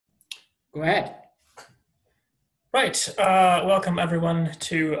Go ahead. Right. Welcome everyone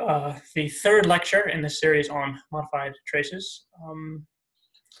to the third lecture in this series on modified traces.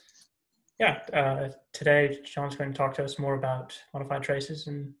 Today John's going to talk to us more about modified traces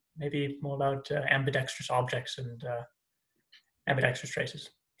and maybe more about ambidextrous objects and ambidextrous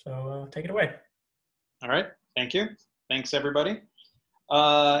traces. So take it away. All right. Thank you. Thanks, everybody.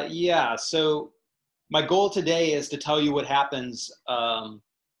 So my goal today is to tell you what happens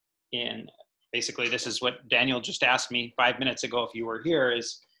in basically, this is what Daniel just asked me 5 minutes ago if you were here,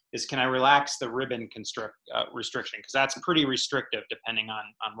 is can I relax the ribbon restriction? Because that's pretty restrictive depending on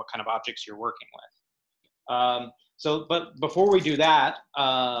what kind of objects you're working with. But before we do that,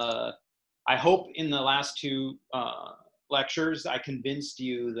 I hope in the last two lectures I convinced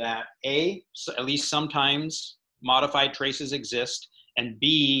you that at least sometimes modified traces exist, and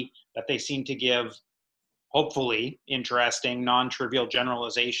B, that they seem to give hopefully interesting, non-trivial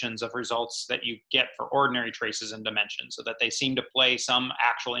generalizations of results that you get for ordinary traces and dimensions, so that they seem to play some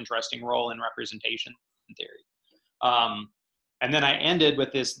actual interesting role in representation theory. And then I ended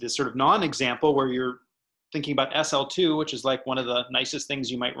with this sort of non-example where you're thinking about SL2, which is like one of the nicest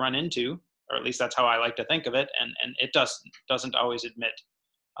things you might run into, or at least that's how I like to think of it, and it doesn't always admit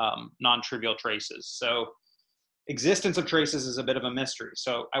non-trivial traces. So existence of traces is a bit of a mystery.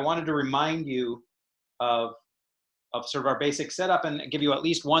 So I wanted to remind you of sort of our basic setup and give you at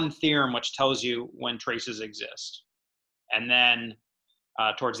least one theorem which tells you when traces exist. And then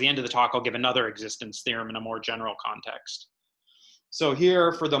towards the end of the talk, I'll give another existence theorem in a more general context. So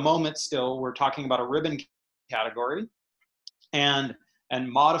here, for the moment still, we're talking about a ribbon category. And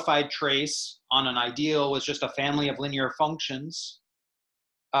modified trace on an ideal was just a family of linear functions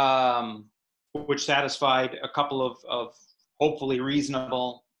which satisfied a couple of hopefully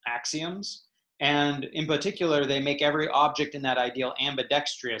reasonable axioms. And in particular, they make every object in that ideal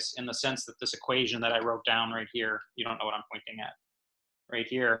ambidextrous in the sense that this equation that I wrote down right here, you don't know what I'm pointing at, right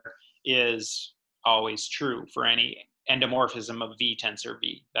here, is always true for any endomorphism of V tensor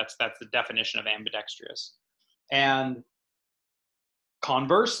V. That's the definition of ambidextrous. And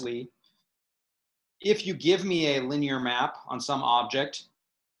conversely, if you give me a linear map on some object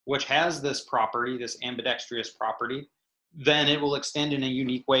which has this property, this ambidextrous property, then it will extend in a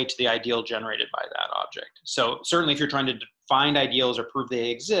unique way to the ideal generated by that object. So certainly if you're trying to find ideals or prove they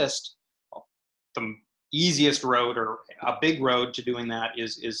exist, the easiest road or a big road to doing that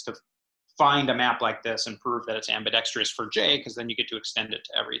is to find a map like this and prove that it's ambidextrous for J, because then you get to extend it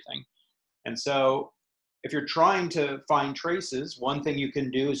to everything. And so if you're trying to find traces, one thing you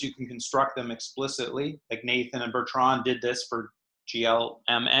can do is you can construct them explicitly, like Nathan and Bertrand did this for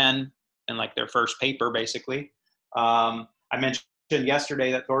GLMN in like their first paper, basically. I mentioned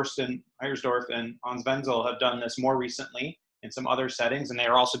yesterday that Thorsten Hausdorff and Hans Wenzel have done this more recently in some other settings, and they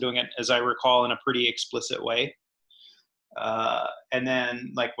are also doing it, as I recall, in a pretty explicit way. And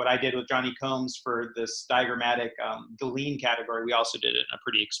then, like what I did with Johnny Combs for this diagrammatic Gaussian category, we also did it in a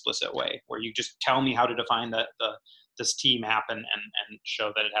pretty explicit way, where you just tell me how to define this T map and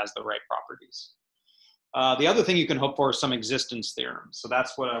show that it has the right properties. The other thing you can hope for is some existence theorems. So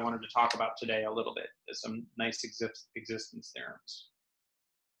that's what I wanted to talk about today a little bit, is some nice existence theorems.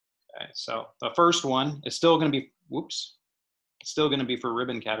 Okay, so the first one is still going to be, still going to be for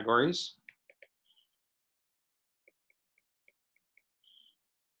ribbon categories.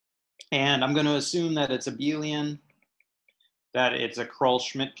 And I'm going to assume that it's abelian, that it's a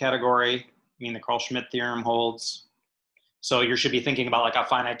Kroll-Schmidt category. I mean, the Kroll-Schmidt theorem holds. So you should be thinking about like a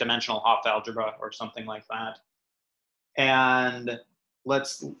finite dimensional Hopf algebra or something like that. And where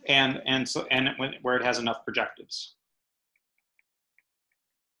it has enough projectives.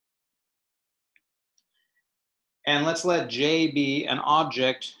 And let's let J be an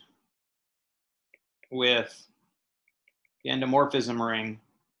object with the endomorphism ring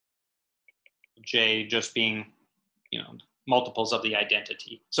J just being, multiples of the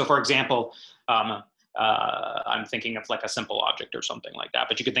identity. So for example, I'm thinking of like a simple object or something like that,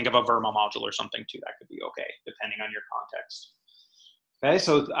 but you could think of a Verma module or something too. That could be okay, depending on your context. Okay,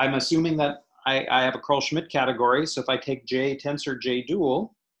 so I'm assuming that I have a Kroll-Schmidt category. So if I take J tensor J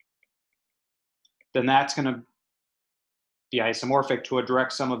dual, then that's going to be isomorphic to a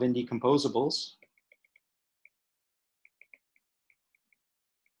direct sum of indecomposables.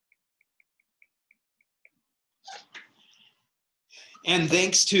 And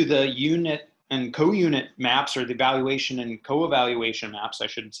thanks to the unit and co-unit maps, or the evaluation and co-evaluation maps, I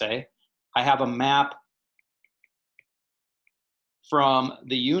should say, I have a map from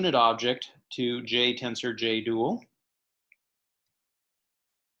the unit object to J tensor J dual.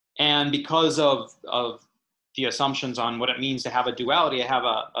 And because of the assumptions on what it means to have a duality, I have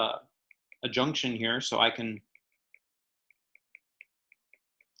a a junction here, so I can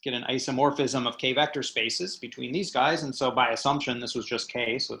get an isomorphism of K vector spaces between these guys. And so by assumption, this was just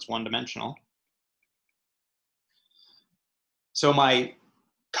K, so it's one-dimensional. So my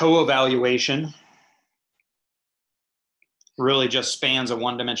co-evaluation really just spans a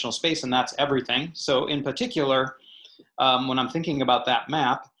one-dimensional space, and that's everything. So in particular, when I'm thinking about that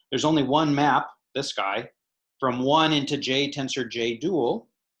map, there's only one map, this guy, from 1 into J tensor J dual,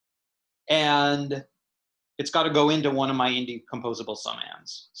 and it's got to go into one of my indecomposable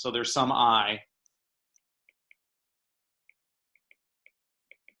summands. So there's some I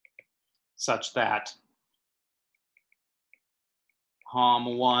such that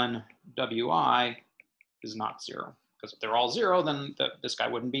HOM1 WI is not 0. Because if they're all 0, then this guy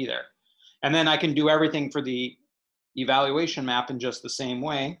wouldn't be there. And then I can do everything for the evaluation map in just the same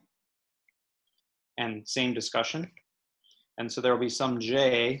way. And same discussion. And so there will be some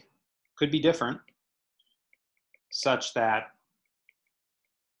J, could be different, such that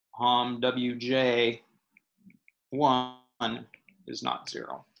HOM WJ1 is not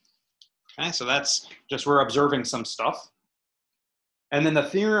 0. Okay, so that's just, we're observing some stuff. And then the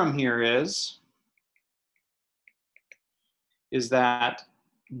theorem here is that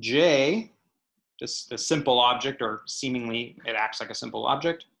J, just the simple object, or seemingly it acts like a simple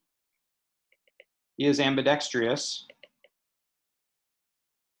object, is ambidextrous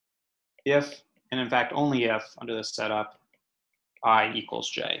if, and in fact only if, under this setup, I equals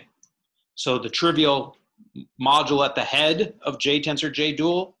J. So the trivial module at the head of J tensor J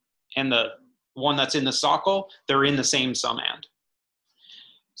dual and the one that's in the socle, they're in the same summand.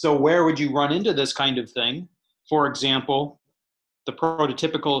 So where would you run into this kind of thing? For example, the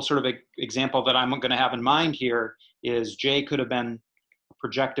prototypical sort of example that I'm going to have in mind here is J could have been a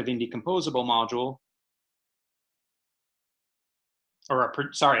projective indecomposable module, or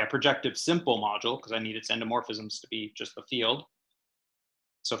a projective simple module, because I need its endomorphisms to be just the field.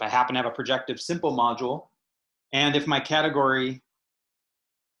 So if I happen to have a projective simple module, and if my category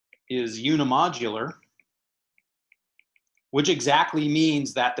is unimodular, which exactly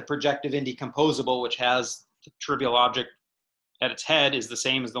means that the projective indecomposable, which has the trivial object at its head, is the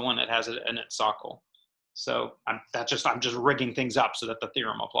same as the one that has it in its socle. So I'm just rigging things up so that the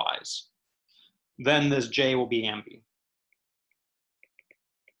theorem applies. Then this J will be ambi.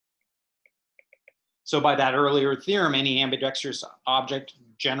 So by that earlier theorem, any ambidextrous object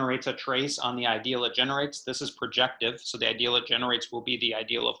generates a trace on the ideal it generates. This is projective, so the ideal it generates will be the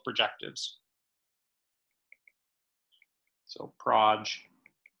ideal of projectives. So proj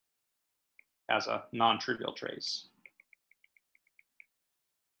has a non-trivial trace.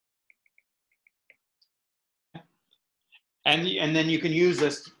 And then you can use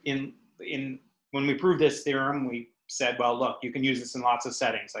this in when we proved this theorem, we said, well, look, you can use this in lots of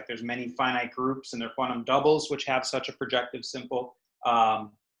settings. Like there's many finite groups and their quantum doubles which have such a projective simple.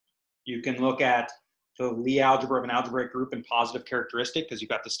 You can look at the Lie algebra of an algebraic group in positive characteristic because you've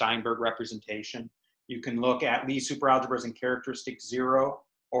got the Steinberg representation. You can look at Lie superalgebras in characteristic 0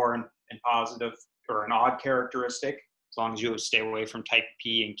 or in positive or an odd characteristic, as long as you stay away from type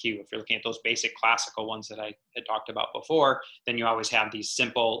P and Q. If you're looking at those basic classical ones that I had talked about before, then you always have these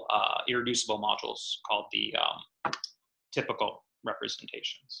simple irreducible modules called the typical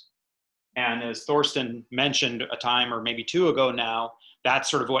representations. And as Thorsten mentioned a time or maybe two ago now,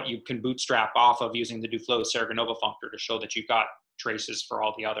 that's sort of what you can bootstrap off of using the Duflo-Serganova functor to show that you've got traces for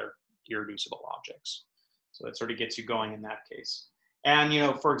all the other irreducible objects. So that sort of gets you going in that case. And,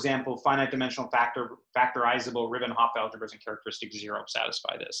 for example, finite dimensional factorizable ribbon Hopf algebras and characteristic 0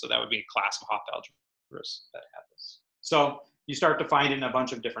 satisfy this. So that would be a class of Hopf algebras that have this. So you start to find it in a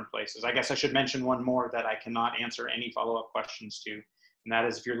bunch of different places. I guess I should mention one more that I cannot answer any follow-up questions to. And that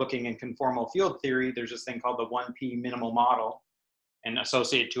is, if you're looking in conformal field theory, there's this thing called the 1P minimal model. And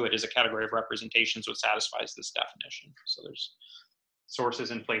associated to it is a category of representations which satisfies this definition. So there's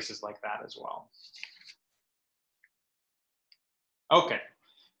sources in places like that as well. Okay,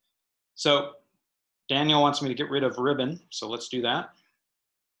 so Daniel wants me to get rid of ribbon, so let's do that.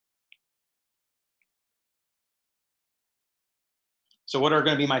 So what are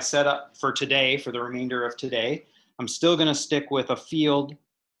going to be my setup for today, for the remainder of today? I'm still going to stick with a field,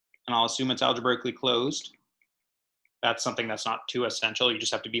 and I'll assume it's algebraically closed. That's something that's not too essential. You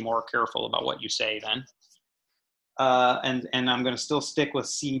just have to be more careful about what you say then. And I'm going to still stick with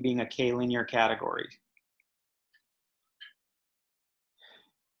C being a K-linear category.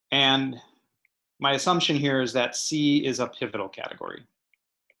 And my assumption here is that C is a pivotal category.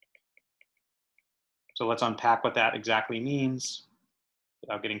 So let's unpack what that exactly means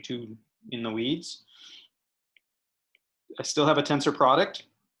without getting too in the weeds. I still have a tensor product.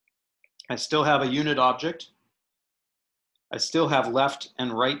 I still have a unit object. I still have left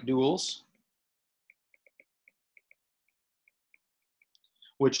and right duals,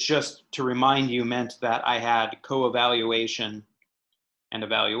 which, just to remind you, meant that I had co-evaluation and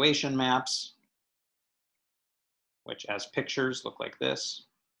evaluation maps, which as pictures look like this.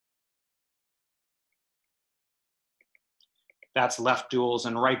 That's left duals,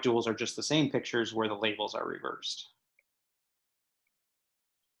 and right duals are just the same pictures where the labels are reversed.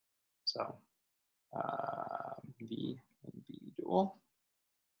 So V and V dual.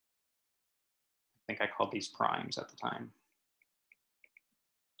 I think I called these primes at the time.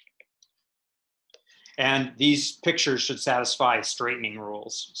 And these pictures should satisfy straightening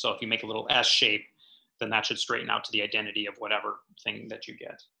rules. So if you make a little S shape, then that should straighten out to the identity of whatever thing that you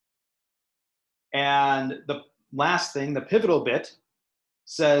get. And the last thing, the pivotal bit,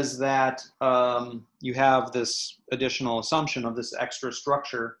 says that you have this additional assumption of this extra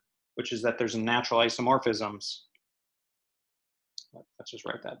structure, which is that there's natural isomorphisms. Let's just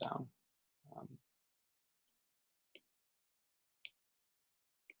write that down.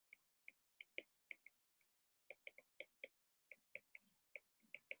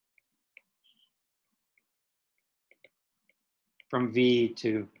 From V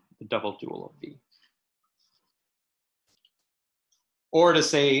to the double dual of V. Or to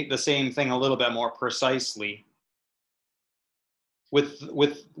say the same thing a little bit more precisely, with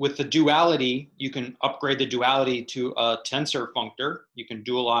the duality, you can upgrade the duality to a tensor functor. You can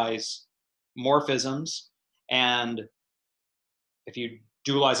dualize morphisms, and if you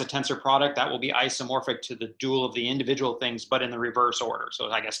dualize a tensor product, that will be isomorphic to the dual of the individual things, but in the reverse order.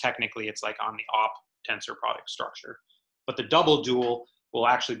 So I guess technically it's like on the op tensor product structure. But the double dual will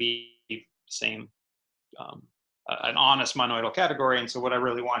actually be the same, an honest monoidal category. And so what I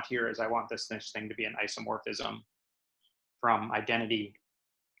really want here is I want this thing to be an isomorphism from identity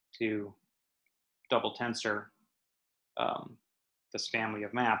to double tensor. This family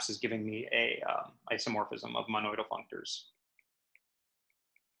of maps is giving me a isomorphism of monoidal functors.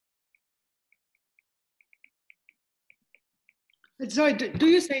 Sorry, do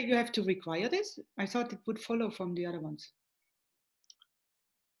you say you have to require this? I thought it would follow from the other ones.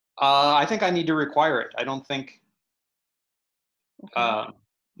 I think I need to require it. I don't think, Okay.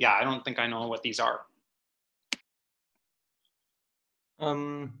 yeah, I don't think I know what these are.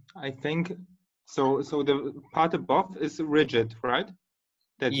 I think so. So the part above is rigid, right?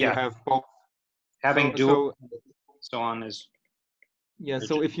 That Yeah. you have both. Having so, dual, so on is. Yeah. rigid.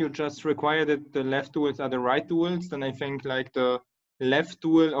 So if you just require that the left duals are the right duals, then I think like the left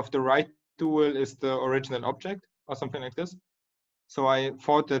dual of the right dual is the original object or something like this. So I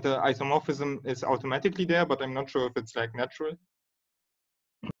thought that the isomorphism is automatically there, but I'm not sure if it's like natural.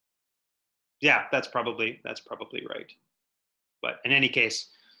 Yeah, that's probably right. But in any case,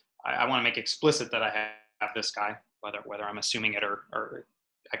 I want to make explicit that I have this guy, whether I'm assuming it or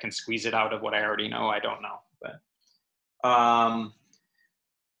I can squeeze it out of what I already know, I don't know. But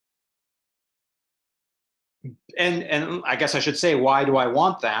and I guess I should say, why do I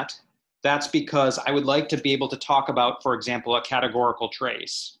want that? That's because I would like to be able to talk about, for example, a categorical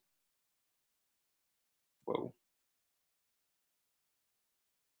trace. Whoa.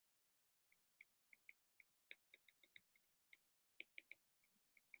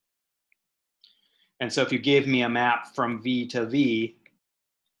 And so if you give me a map from V to V,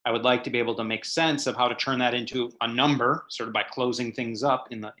 I would like to be able to make sense of how to turn that into a number, sort of by closing things up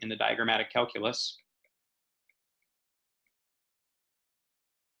in the diagrammatic calculus.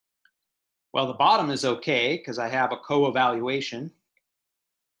 Well, the bottom is okay because I have a co-evaluation.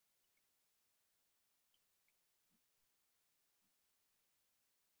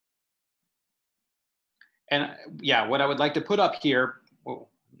 And yeah, what I would like to put up here, oh,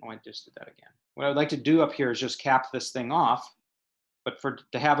 I just did that again. What I would like to do up here is just cap this thing off. But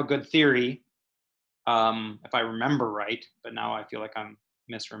to have a good theory, if I remember right, but now I feel like I'm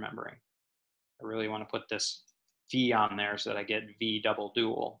misremembering. I really want to put this V on there so that I get V double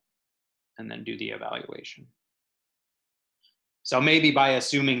dual and then do the evaluation. So maybe by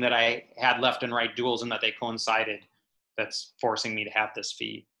assuming that I had left and right duals and that they coincided, that's forcing me to have this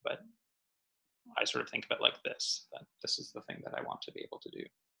V. But I sort of think of it like this, that this is the thing that I want to be able to do.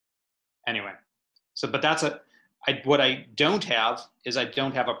 Anyway, so, but that's what I don't have is I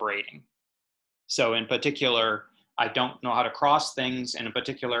don't have a braiding. So in particular, I don't know how to cross things. And in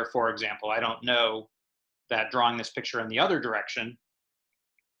particular, for example, I don't know that drawing this picture in the other direction,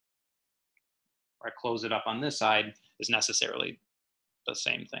 where I close it up on this side, is necessarily the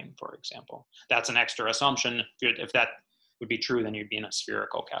same thing, for example. That's an extra assumption. If that would be true, then you'd be in a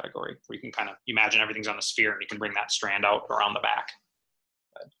spherical category where you can kind of imagine everything's on a sphere and you can bring that strand out around the back.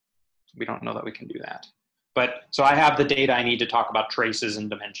 We don't know that we can do that. But so I have the data I need to talk about traces and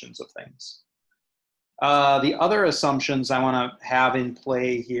dimensions of things. The other assumptions I want to have in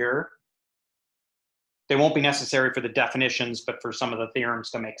play here, they won't be necessary for the definitions, but for some of the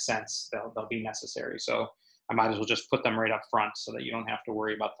theorems to make sense, they'll be necessary. So I might as well just put them right up front so that you don't have to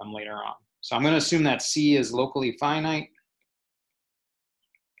worry about them later on. So I'm going to assume that C is locally finite,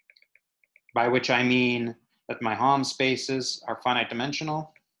 by which I mean that my Hom spaces are finite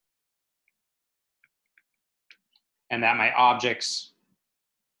dimensional, and that my objects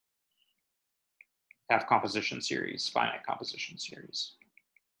have composition series, finite composition series.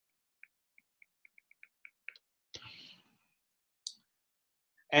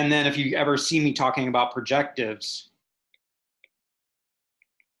 And then if you ever see me talking about projectives,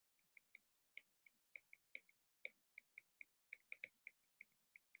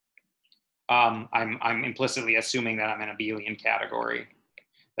 I'm implicitly assuming that I'm in a abelian category,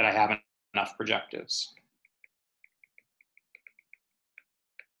 that I have enough projectives,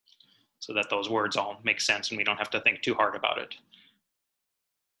 so that those words all make sense and we don't have to think too hard about it.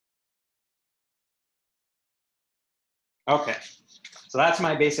 Okay, so that's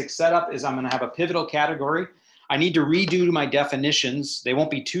my basic setup, is I'm gonna have a pivotal category. I need to redo my definitions. They won't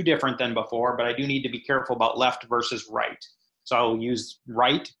be too different than before, but I do need to be careful about left versus right. So I'll use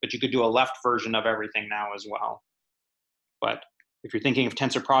right, but you could do a left version of everything now as well. But if you're thinking of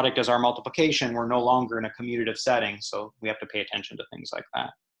tensor product as our multiplication, we're no longer in a commutative setting, so we have to pay attention to things like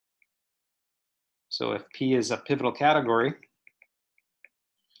that. So if P is a pivotal category,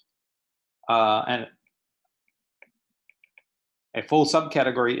 and a full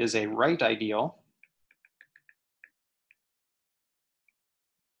subcategory is a right ideal,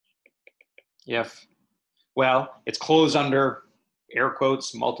 if, well, it's closed under air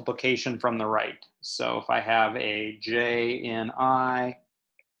quotes multiplication from the right. So if I have a J in I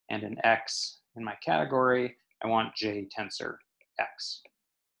and an X in my category, I want J tensor X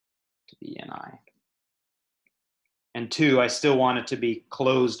to be in I. And 2, I still want it to be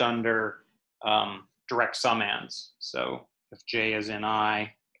closed under direct summands. So if J is in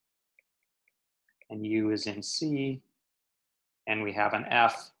I and U is in C, and we have an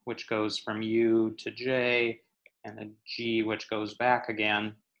F which goes from U to J, and a G which goes back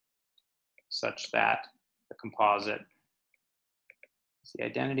again, such that the composite is the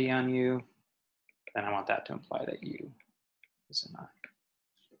identity on U, then I want that to imply that U is in I.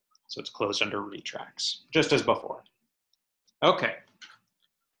 So it's closed under retracts, just as before. Okay.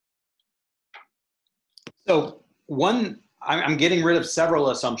 So I'm getting rid of several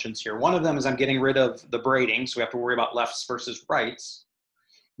assumptions here. One of them is I'm getting rid of the braiding, so we have to worry about lefts versus rights.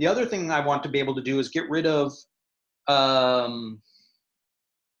 The other thing I want to be able to do is get rid of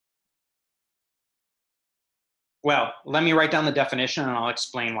well, let me write down the definition and I'll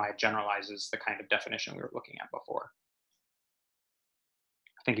explain why it generalizes the kind of definition we were looking at before.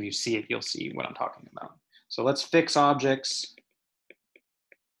 I think if you see it, you'll see what I'm talking about. So let's fix objects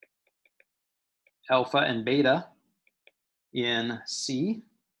alpha and beta in C.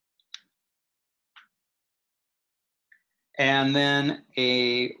 And then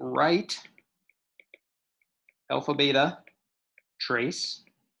a right alpha beta trace.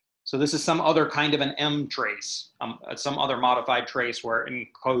 So this is some other kind of an M trace, some other modified trace where it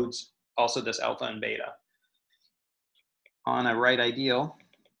encodes also this alpha and beta on a right ideal.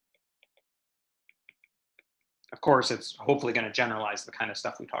 Of course, it's hopefully going to generalize the kind of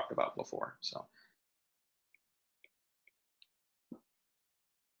stuff we talked about before. So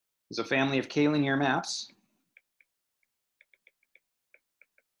there's a family of K-linear maps.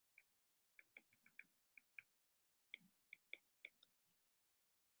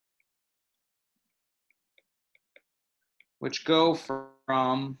 Which go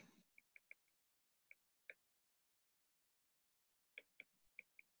from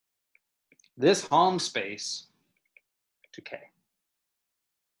this Hom space to K.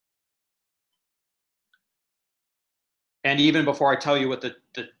 And even before I tell you what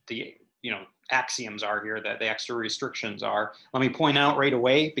the axioms are here, that the extra restrictions are, let me point out right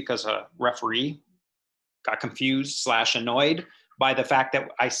away, because a referee got confused / annoyed by the fact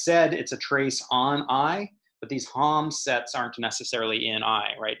that I said it's a trace on I, but these Hom sets aren't necessarily in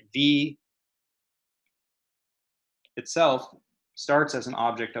I, right? V itself starts as an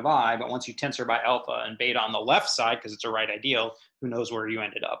object of I, but once you tensor by alpha and beta on the left side, because it's a right ideal, who knows where you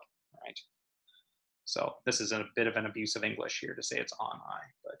ended up, right? So this is a bit of an abuse of English here to say it's on I,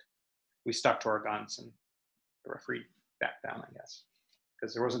 but we stuck to our guns and the referee backed down, I guess,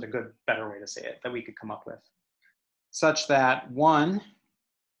 because there wasn't a good, better way to say it that we could come up with. Such that 1,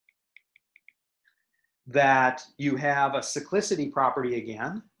 that you have a cyclicity property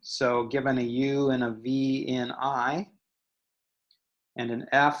again. So given a U and a V in I, and an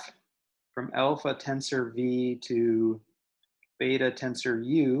F from alpha tensor V to beta tensor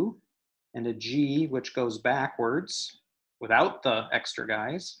U, and a G which goes backwards without the extra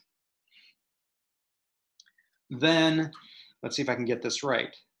guys, then let's see if I can get this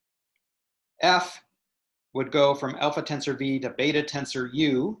right. F would go from alpha tensor V to beta tensor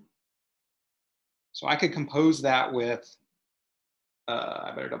U. So I could compose that with,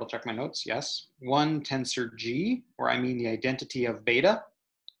 I better double check my notes, yes. 1 tensor G, where I mean the identity of beta.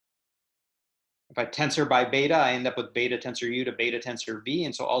 If I tensor by beta, I end up with beta tensor U to beta tensor V.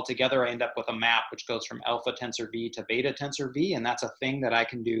 And so altogether, I end up with a map which goes from alpha tensor V to beta tensor V. And that's a thing that I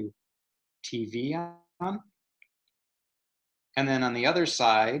can do TV on. And then on the other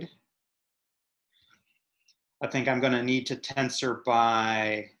side, I think I'm going to need to tensor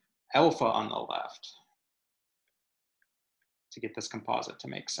by alpha on the left to get this composite to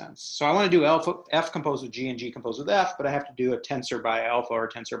make sense. So I want to do alpha, F composed with G and G composed with F, but I have to do a tensor by alpha or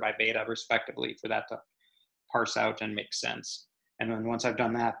tensor by beta respectively for that to parse out and make sense. And then once I've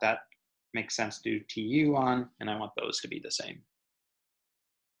done that, that makes sense to do TU on, and I want those to be the same.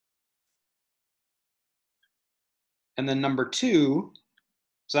 And then number 2,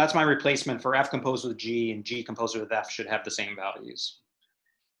 so that's my replacement for F composed with G, and G composed with F should have the same values.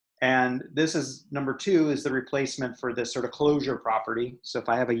 And this is, number 2 is the replacement for this sort of closure property. So if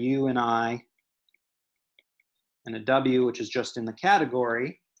I have a U and I and a W, which is just in the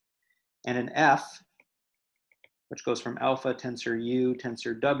category, and an F, which goes from alpha tensor U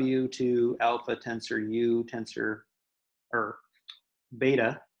tensor W to alpha tensor U tensor, or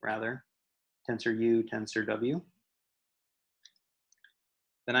beta rather, tensor U tensor W.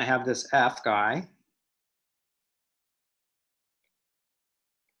 Then I have this F guy.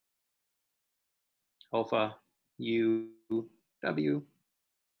 Alpha U W.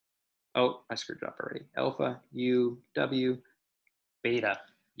 Oh, I screwed it up already. Alpha U W, beta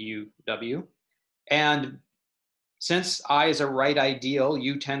U W. And since I is a right ideal,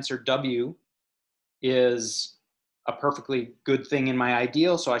 U tensor W is a perfectly good thing in my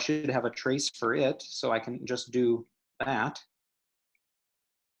ideal, so I should have a trace for it. So I can just do that.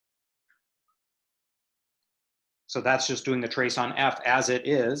 So that's just doing the trace on F as it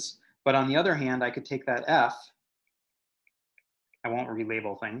is. But on the other hand, I could take that F, I won't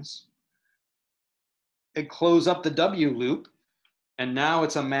relabel things, and close up the W loop, and now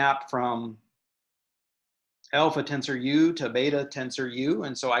it's a map from alpha tensor U to beta tensor U,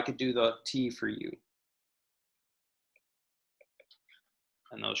 and so I could do the T for U.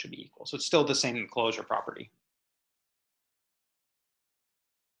 And those should be equal. So it's still the same closure property.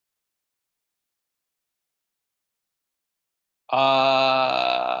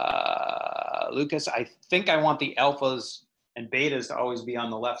 Lucas, I think I want the alphas and betas to always be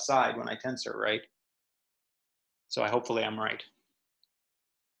on the left side when I tensor, right? So hopefully I'm right.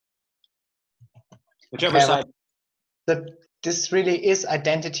 Whichever side. This really is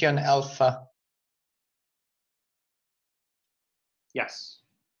identity on alpha. Yes.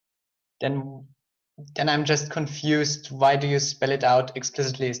 Then I'm just confused. Why do you spell it out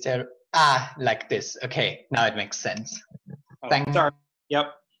explicitly? Is there, like this. Okay, now it makes sense. Oh, sorry.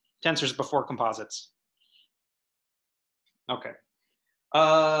 Yep. Tensors before composites. Okay.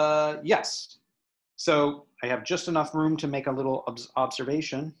 Yes. So I have just enough room to make a little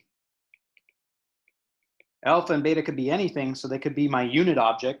observation. Alpha and beta could be anything, so they could be my unit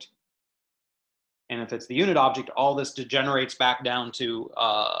object. And if it's the unit object, all this degenerates back down to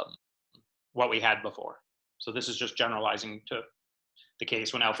what we had before. So this is just generalizing to the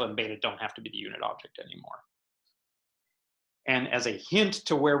case when alpha and beta don't have to be the unit object anymore. And as a hint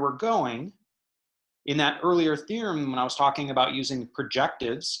to where we're going, in that earlier theorem, when I was talking about using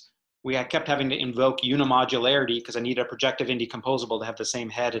projectives, we kept having to invoke unimodularity because I need a projective indecomposable to have the same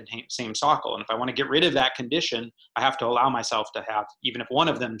head and same socle. And if I want to get rid of that condition, I have to allow myself to have, even if one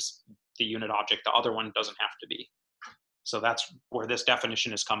of them's the unit object, the other one doesn't have to be. So that's where this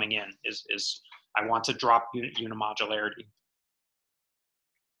definition is coming in, is I want to drop unimodularity.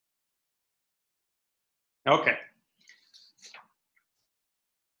 Okay.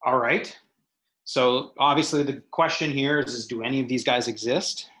 All right. So obviously the question here is do any of these guys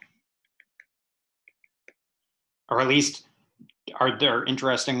exist? Or at least, are there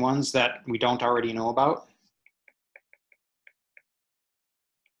interesting ones that we don't already know about?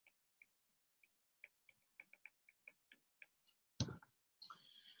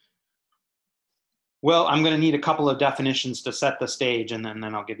 Well, I'm going to need a couple of definitions to set the stage, and then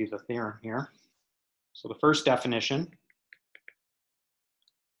I'll give you the theorem here. So the first definition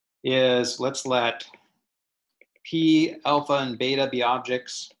is, let's let P, alpha, and beta be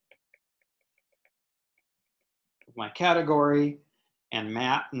objects of my category, and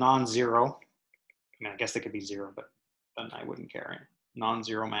map non-zero. I mean, I guess they could be zero, but then I wouldn't care.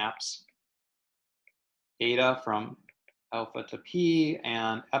 Non-zero maps. Beta from alpha to P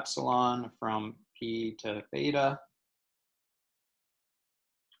and epsilon from P to beta,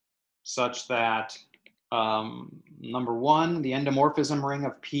 such that number one, the endomorphism ring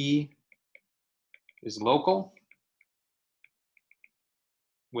of P is local,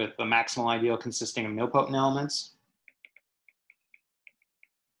 with the maximal ideal consisting of nilpotent elements.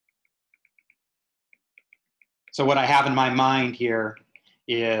 So what I have in my mind here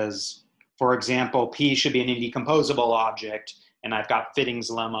is, for example, P should be an indecomposable object, and I've got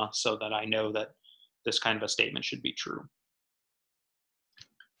Fitting's lemma so that I know that this kind of a statement should be true.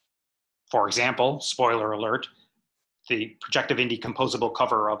 For example, spoiler alert, the projective indecomposable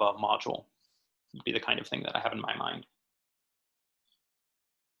cover of a module would be the kind of thing that I have in my mind.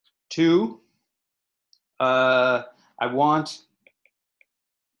 Two, I want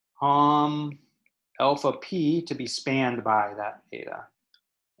Hom alpha P to be spanned by that beta,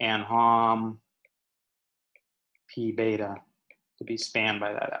 and Hom P beta to be spanned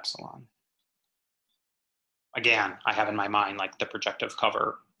by that epsilon. Again, I have in my mind like the projective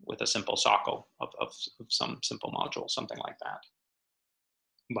cover with a simple socle of some simple module, something like that.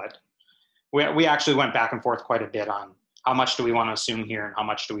 But we actually went back and forth quite a bit on how much do we want to assume here and how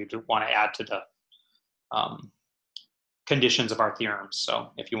much do we want to add to the conditions of our theorems.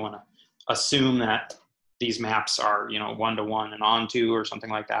 So if you want to assume that these maps are, you know, 1-to-1 and onto or something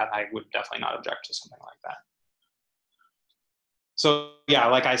like that, I would definitely not object to something like that. So yeah,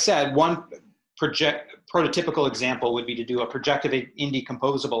 like I said, one prototypical example would be to do a projective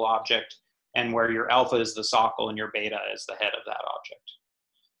indecomposable object, and where your alpha is the socle and your beta is the head of that object.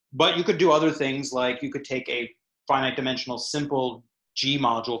 But you could do other things, like you could take a finite dimensional simple G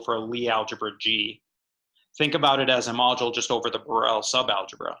module for a Lie algebra G. Think about it as a module just over the Borel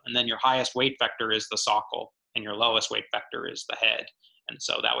subalgebra, and then your highest weight vector is the socle and your lowest weight vector is the head. And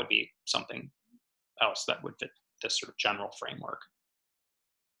so that would be something else that would fit this sort of general framework.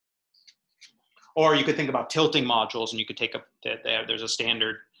 Or you could think about tilting modules, and you could take there's a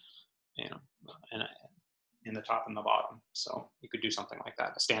standard, you know, in the top and the bottom. So you could do something like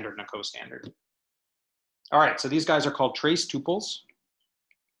that, a standard and a co-standard. All right, so these guys are called trace tuples.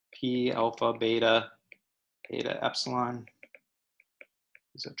 P, alpha, beta, beta, epsilon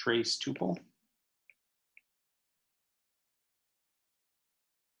is a trace tuple.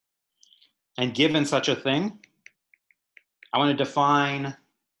 And given such a thing, I want to define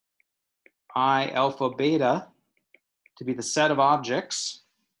I alpha beta to be the set of objects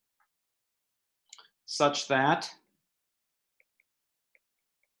such that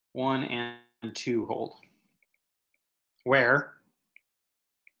 1 and 2 hold, where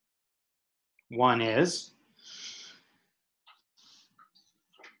 1 is,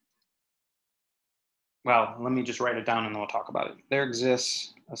 well, let me just write it down and then we'll talk about it. There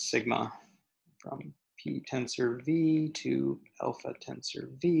exists a sigma from P tensor V to alpha tensor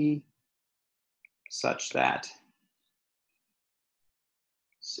V such that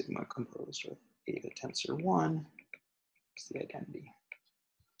sigma composed of beta tensor 1 is the identity.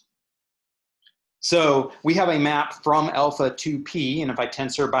 So we have a map from alpha to P, and if I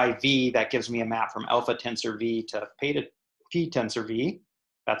tensor by V, that gives me a map from alpha tensor V to P tensor V.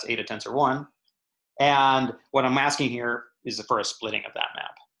 That's eta tensor 1. And what I'm asking here is for a splitting of that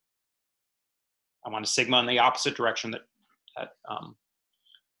map. I want a sigma in the opposite direction that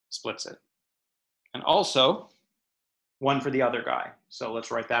splits it. And also, 1 for the other guy. So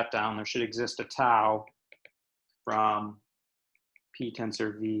let's write that down. There should exist a tau from P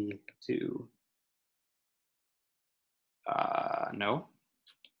tensor V to,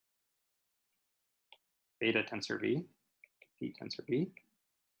 beta tensor V, P tensor V,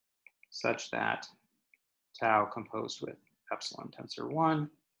 such that tau composed with epsilon tensor 1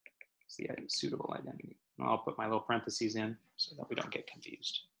 is the suitable identity. And I'll put my little parentheses in so that we don't get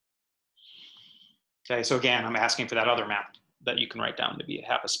confused. Okay, so again, I'm asking for that other map that you can write down to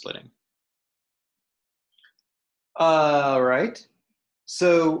have a splitting. All right,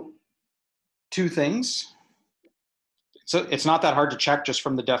 so 2 things. So it's not that hard to check just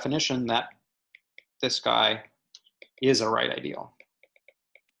from the definition that this guy is a right ideal.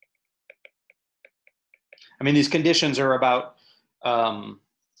 I mean, these conditions are about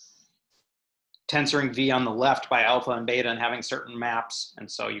tensoring V on the left by alpha and beta and having certain maps. And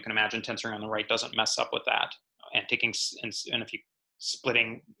so you can imagine tensoring on the right doesn't mess up with that. And taking, and if you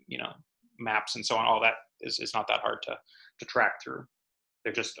splitting, you know, maps and so on, all that is not that hard to track through.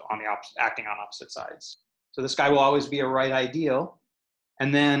 They're just on the acting on opposite sides. So this guy will always be a right ideal.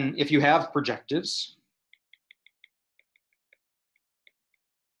 And then if you have projectives,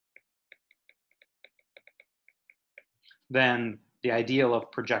 then the ideal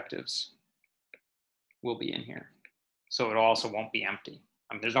of projectives will be in here. So it also won't be empty.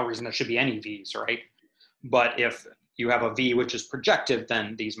 I mean, there's no reason there should be any V's, right? But if you have a V which is projective,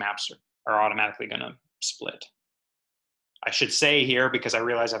 then these maps are automatically going to split. I should say here, because I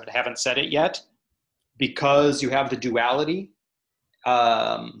realize I haven't said it yet, because you have the duality,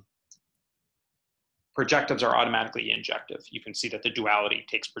 projectives are automatically injective. You can see that the duality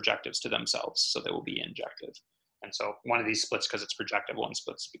takes projectives to themselves, so they will be injective. And so one of these splits because it's projective, one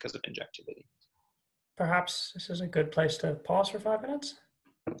splits because of injectivity. Perhaps this is a good place to pause for 5 minutes.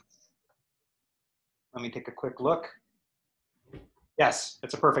 Let me take a quick look. Yes,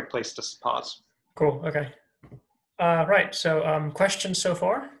 it's a perfect place to pause. Cool, okay. Right, so questions so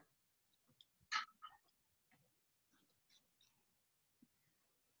far?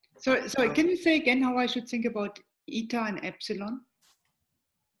 So can you say again how I should think about eta and epsilon?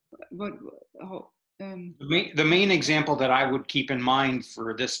 The main example that I would keep in mind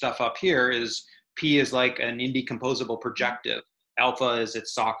for this stuff up here is P is like an indecomposable projective. Alpha is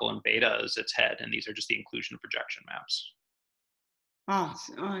its socle and beta is its head, and these are just the inclusion projection maps. Yeah,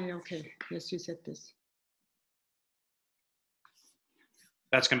 okay. Yes, you said this.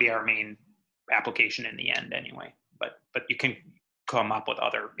 That's going to be our main application in the end anyway, but you can come up with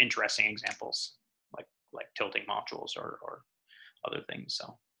other interesting examples like tilting modules or other things.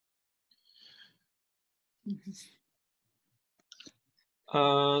 So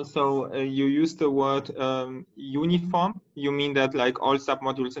you use the word uniform. You mean that like all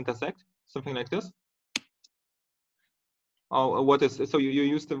submodules intersect, something like this? Or what is, so you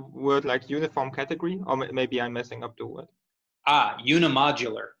use the word like uniform category, or maybe I'm messing up the word.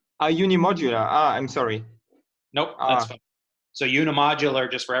 Unimodular. Unimodular. I'm sorry. Nope, that's fine. So unimodular,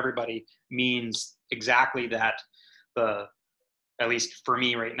 just for everybody, means exactly that. At least for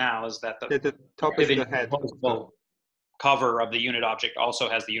me right now, is that the top is the head. Cover of the unit object also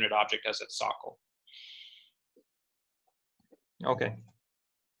has the unit object as its socle. Okay.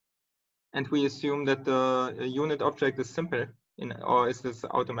 And we assume that the unit object is simple, or is this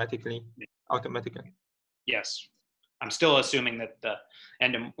automatically? Yes. I'm still assuming that the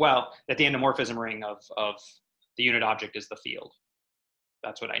endomorphism ring of the unit object is the field.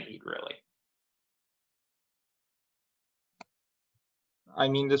 That's what I need, really. I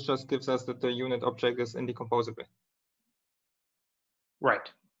mean, this just gives us that the unit object is indecomposable.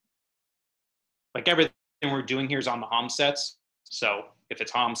 Right. Like everything we're doing here is on the Hom sets. So if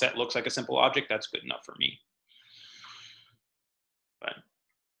its Hom set looks like a simple object, that's good enough for me. But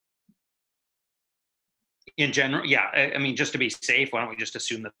in general, yeah, I mean, just to be safe, why don't we just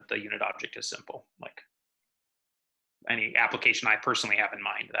assume that the unit object is simple? Like any application I personally have in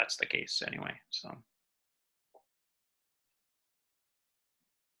mind, that's the case anyway.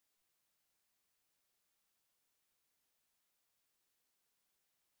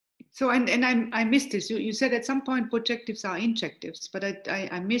 So and I missed this. You said at some point projectives are injectives, but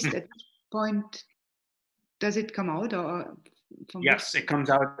I missed at what point does it come out, or from yes, it comes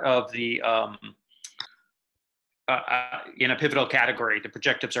out of the in a pivotal category. The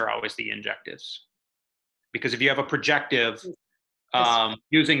projectives are always the injectives, because if you have a projective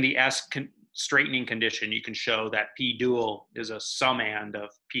using the straightening condition, you can show that P dual is a summand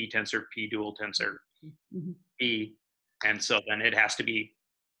of P tensor P dual tensor P, and so then it has to be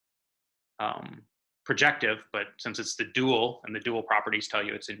projective, but since it's the dual and the dual properties tell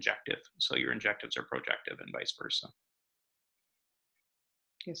you it's injective, so your injectives are projective and vice versa.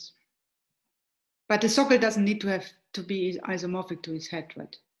 Yes, but the socle doesn't need to be isomorphic to its head,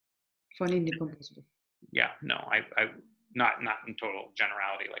 right? For an indecomposable. Yeah, no, I not in total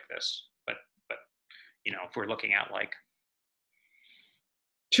generality like this, but you know, if we're looking at like,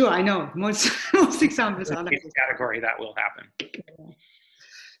 sure, I know most examples are like this. Category, that will happen.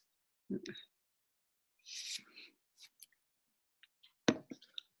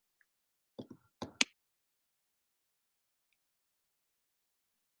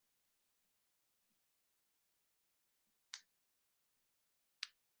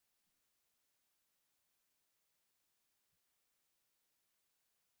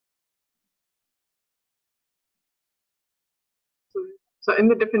 So in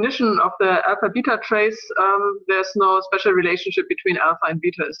the definition of the alpha beta trace, there's no special relationship between alpha and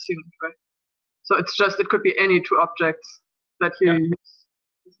beta assumed, right? So it's just, it could be any two objects that you use.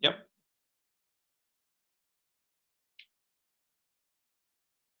 Yep.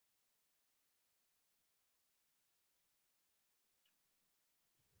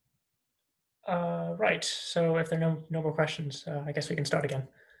 Right. So if there are no more questions, I guess we can start again.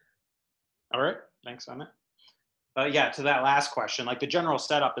 All right. Thanks, Emmett. Yeah, to that last question, like the general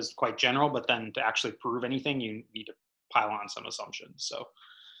setup is quite general, but then to actually prove anything, you need to pile on some assumptions. So,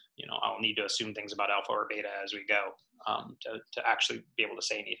 you know, I'll need to assume things about alpha or beta as we go to actually be able to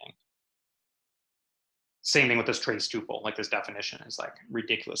say anything. Same thing with this trace tuple, like this definition is like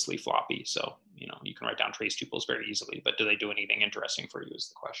ridiculously floppy. So, you know, you can write down trace tuples very easily, but do they do anything interesting for you is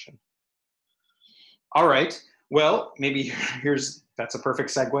the question. All right, well, maybe that's a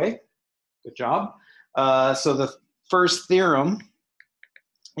perfect segue. Good job. So the first theorem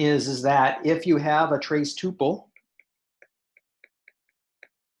is that if you have a trace tuple,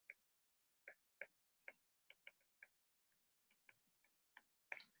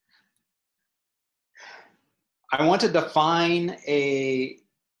 I want to define a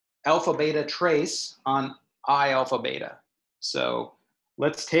alpha beta trace on I alpha beta. So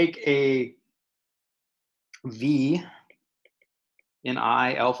let's take a V in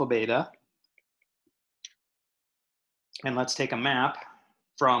I alpha beta, and let's take a map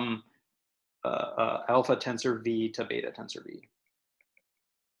from alpha tensor V to beta tensor V.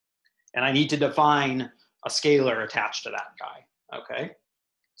 And I need to define a scalar attached to that guy, okay?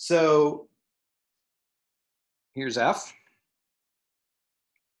 So here's F.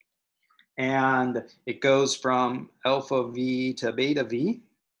 And it goes from alpha V to beta V.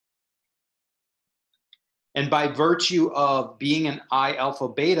 And by virtue of being an I alpha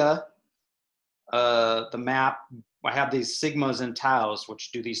beta, the map, I have these sigmas and taus,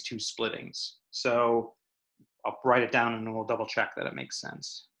 which do these two splittings. So I'll write it down and we'll double check that it makes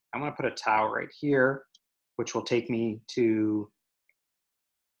sense. I'm gonna put a tau right here, which will take me to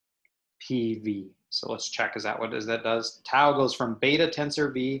PV. So let's check, is that what that does? Tau goes from beta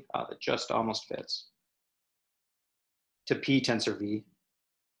tensor V, that just almost fits, to P tensor V.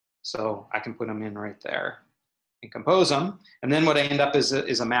 So I can put them in right there and compose them. And then what I end up is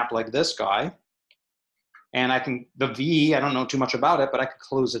a map like this guy. And I can, the V, I don't know too much about it, but I could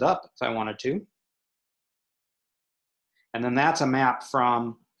close it up if I wanted to. And then that's a map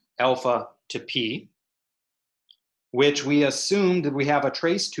from alpha to P, which we assumed that we have a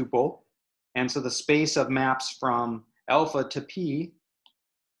trace tuple. And so the space of maps from alpha to P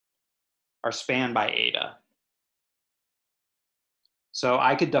are spanned by eta. So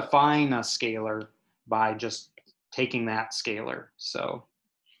I could define a scalar by just taking that scalar. So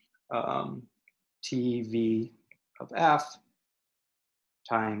TV of F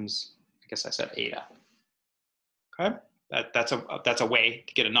times, I guess I said eta. Okay, that's a way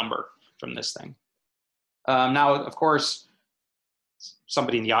to get a number from this thing. Now, of course,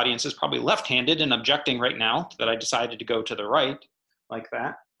 somebody in the audience is probably left-handed and objecting right now that I decided to go to the right like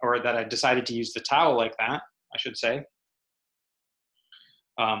that, or that I decided to use the tau like that, I should say.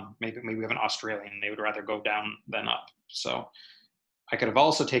 Maybe we have an Australian, they would rather go down than up. So I could have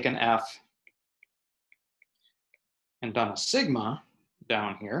also taken F and done a sigma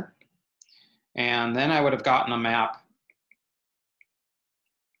down here. And then I would have gotten a map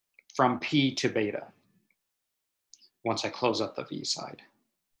from P to beta once I close up the V side.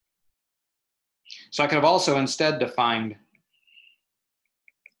 So I could have also instead defined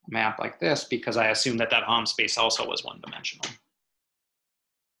a map like this because I assumed that Hom space also was one-dimensional.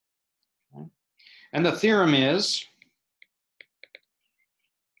 Okay. And the theorem is,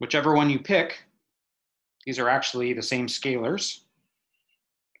 whichever one you pick, these are actually the same scalars.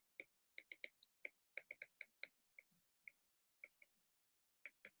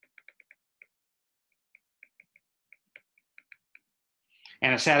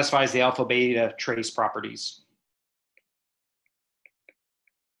 And it satisfies the alpha beta trace properties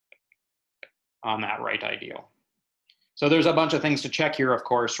on that right ideal. So there's a bunch of things to check here, of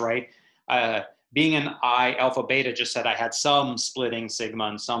course, right? Being an I alpha beta just said I had some splitting sigma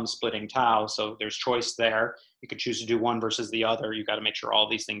and some splitting tau, so there's choice there. You could choose to do one versus the other. You got to make sure all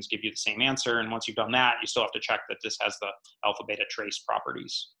these things give you the same answer. And once you've done that, you still have to check that this has the alpha beta trace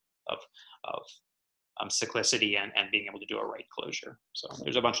properties of cyclicity and being able to do a right closure. So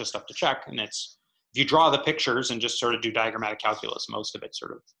there's a bunch of stuff to check, and it's, if you draw the pictures and just sort of do diagrammatic calculus, most of it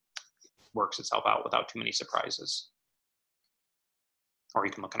sort of works itself out without too many surprises. Or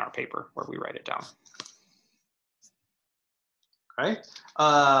you can look in our paper where we write it down. Okay,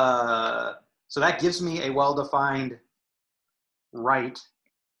 so that gives me a well-defined right.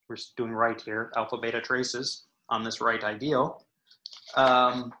 We're doing right here, alpha beta traces on this right ideal.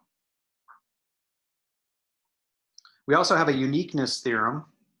 We also have a uniqueness theorem,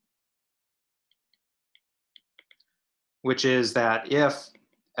 which is that if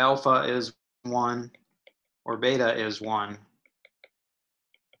alpha is 1 or beta is 1,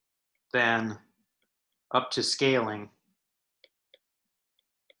 then up to scaling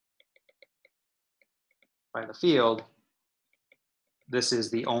by the field, this is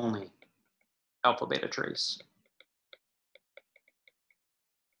the only alpha beta trace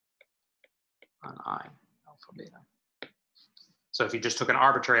on I alpha beta. So if you just took an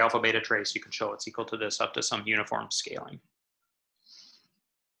arbitrary alpha beta trace, you can show it's equal to this up to some uniform scaling.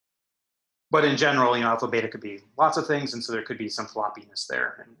 But in general, you know, alpha beta could be lots of things, and so there could be some floppiness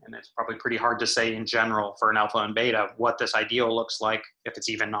there. And it's probably pretty hard to say in general for an alpha and beta what this ideal looks like, if it's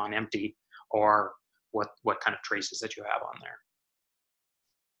even non-empty, or what kind of traces that you have on there.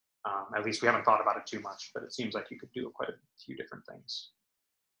 At least we haven't thought about it too much, but it seems like you could do quite a few different things.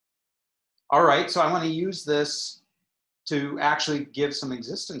 All right, so I want to use this to actually give some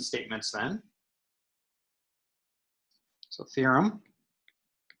existence statements then. So theorem.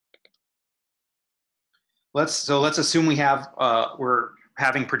 Let's assume we have, we're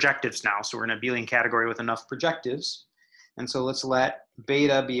having projectives now. So we're in a abelian category with enough projectives. And so let's let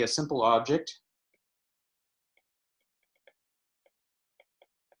beta be a simple object.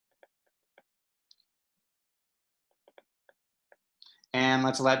 And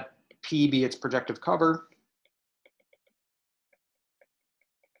let's let P be its projective cover.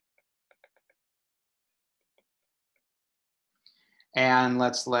 And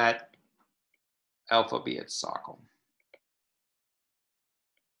let's let alpha be its socle.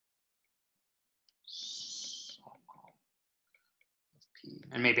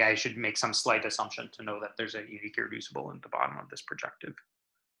 And maybe I should make some slight assumption to know that there's a unique irreducible at the bottom of this projective.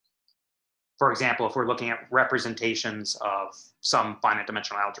 For example, if we're looking at representations of some finite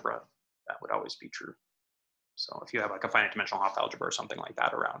dimensional algebra, that would always be true. So if you have like a finite dimensional Hopf algebra or something like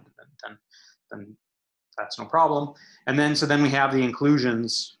that around, then that's no problem. And then, so then we have the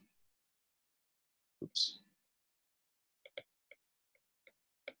inclusions. Oops.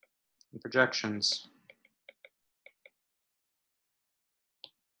 And projections.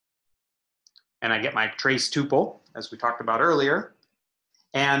 And I get my trace tuple, as we talked about earlier.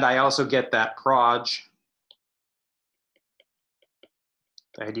 And I also get that proj,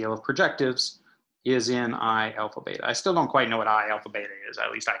 the ideal of projectives, is in I alpha beta. I still don't quite know what I alpha beta is.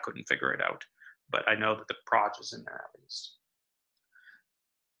 At least I couldn't figure it out. But I know that the proj is in there at least.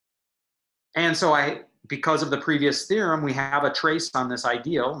 And so because of the previous theorem, we have a trace on this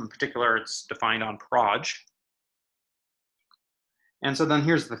ideal. In particular, it's defined on proj. And so then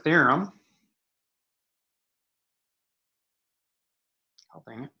here's the theorem. Oh,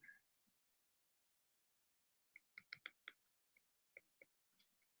 dang it.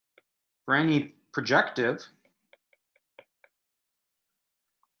 For any projective,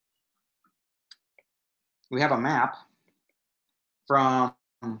 we have a map from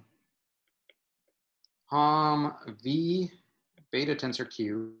Hom V beta tensor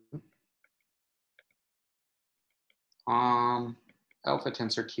Q, Hom alpha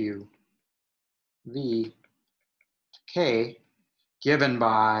tensor Q, V to K, given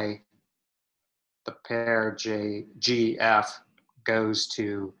by the pair GF goes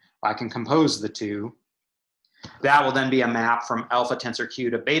to, I can compose the two. That will then be a map from alpha tensor Q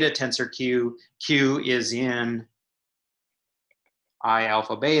to beta tensor Q. Q is in I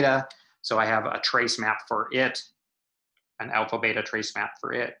alpha beta. So I have a trace map for it, an alpha beta trace map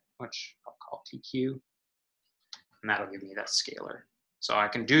for it, which I'll call TQ. And that'll give me that scalar. So I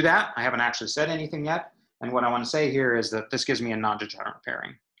can do that. I haven't actually said anything yet. And what I want to say here is that this gives me a non-degenerate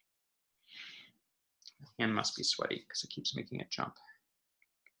pairing. And must be sweaty because it keeps making it jump.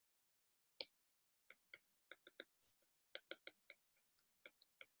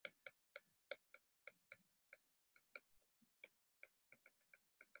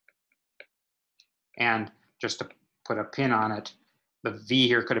 And just to put a pin on it, the V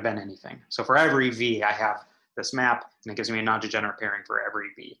here could have been anything. So for every V, I have this map, and it gives me a non-degenerate pairing for every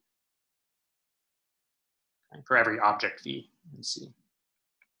V. Okay, for every object V in C.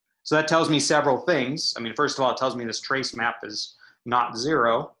 So that tells me several things. I mean, first of all, it tells me this trace map is not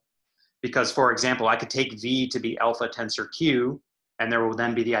zero, because, for example, I could take V to be alpha tensor Q, and there will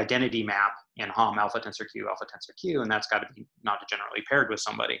then be the identity map in Hom alpha tensor Q, and that's got to be non-degenerately paired with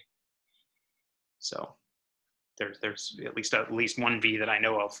somebody. So there's at least one V that I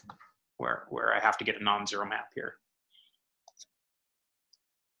know of where I have to get a non-zero map here.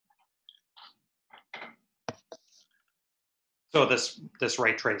 So this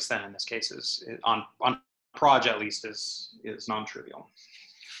right trace then in this case is on proj at least is non-trivial.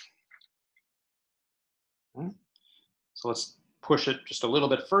 Okay. So let's push it just a little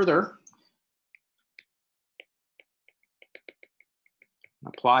bit further.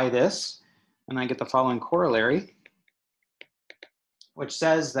 Apply this, and I get the following corollary. which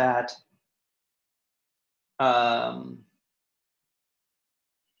says that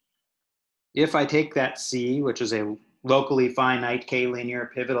if I take that C, which is a locally finite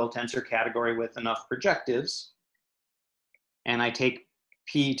k-linear pivotal tensor category with enough projectives, and I take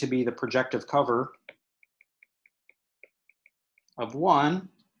P to be the projective cover of 1,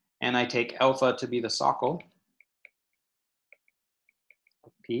 and I take alpha to be the socle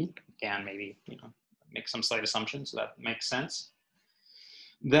of P, again, maybe, you know, make some slight assumptions so that makes sense.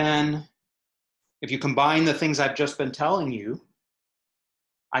 Then if you combine the things I've just been telling you,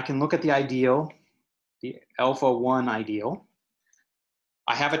 I can look at the ideal, the alpha 1 ideal.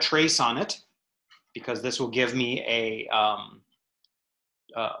 I have a trace on it because this will give me a, I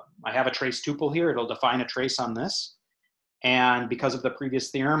have a trace tuple here. It'll define a trace on this. And because of the previous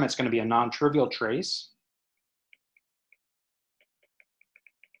theorem, it's going to be a non-trivial trace.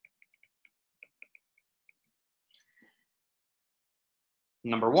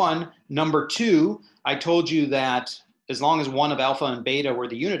 Number one. Number two, I told you that as long as one of alpha and beta were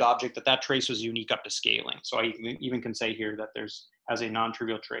the unit object, that trace was unique up to scaling. So I even can say here that there's has a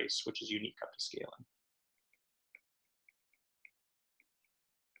non-trivial trace, which is unique up to scaling.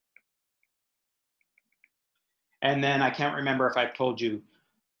 And then I can't remember if I've told you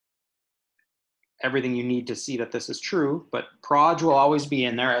everything you need to see that this is true, but proj will always be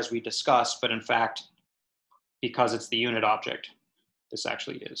in there as we discussed, but in fact, because it's the unit object, this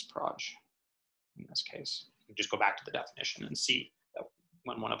actually is proj in this case. You just go back to the definition and see that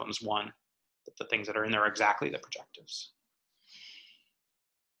when one of them is 1, that the things that are in there are exactly the projectives.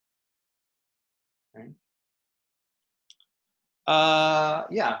 Right.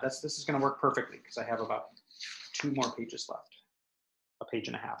 Yeah, this is going to work perfectly because I have about 2 more pages left, a page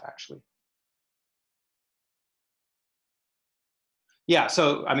and a half actually. Yeah,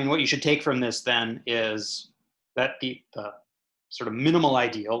 so I mean, what you should take from this then is that the sort of minimal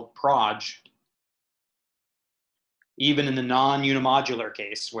ideal, proj, even in the non-unimodular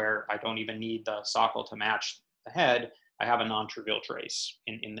case where I don't even need the socle to match the head, I have a non-trivial trace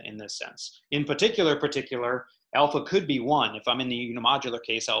in this sense. In particular, alpha could be 1. If I'm in the unimodular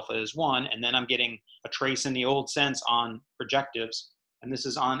case, alpha is 1, and then I'm getting a trace in the old sense on projectives, and this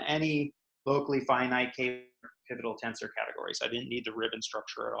is on any locally finite k-pivotal tensor categories. I didn't need the ribbon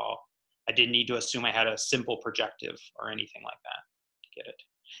structure at all. I didn't need to assume I had a simple projective or anything like that to get it.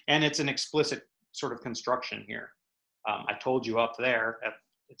 And it's an explicit sort of construction here. I told you up there,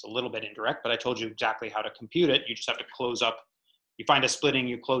 it's a little bit indirect, but I told you exactly how to compute it. You just have to close up, you find a splitting,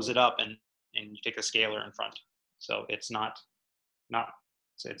 you close it up, and you take a scalar in front. So it's not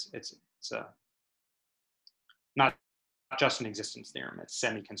just an existence theorem, it's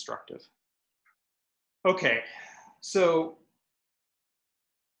semi-constructive. Okay, so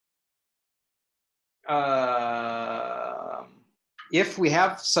if we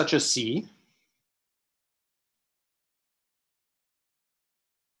have such a C,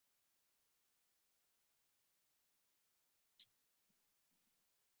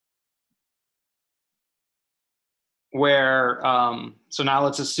 where, so now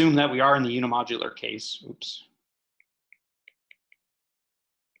let's assume that we are in the unimodular case. Oops.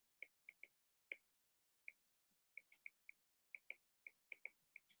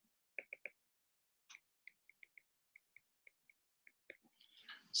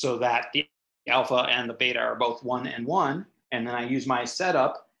 So that the alpha and the beta are both 1 and 1, and then I use my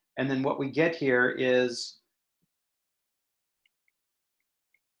setup, and then what we get here is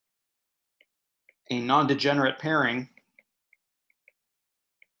a non-degenerate pairing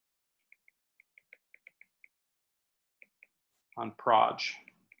on proj,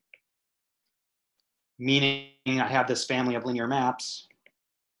 meaning I have this family of linear maps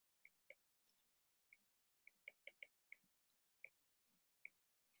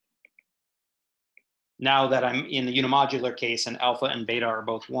now that I'm in the unimodular case and alpha and beta are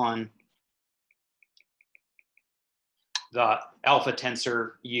both 1, the alpha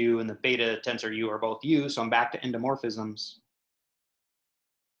tensor U and the beta tensor U are both U, so I'm back to endomorphisms.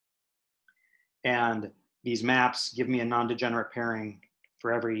 And these maps give me a non-degenerate pairing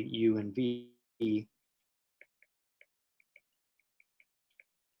for every U and V. If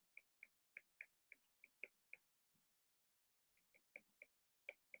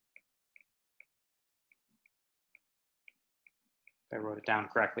I wrote it down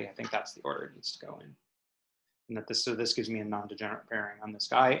correctly, I think that's the order it needs to go in. And that so this gives me a non-degenerate pairing on this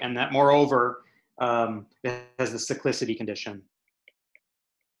guy. And that moreover, it has the cyclicity condition.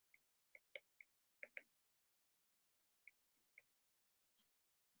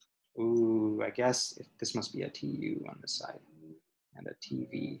 Ooh, I guess this must be a TU on this side and a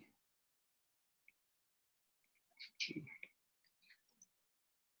TV. G.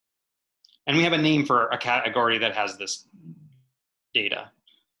 And we have a name for a category that has this data.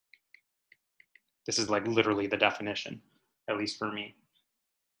 This is like literally the definition, at least for me.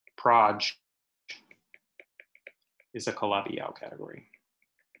 Proj is a Calabi-Yau category,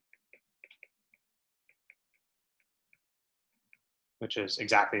 which is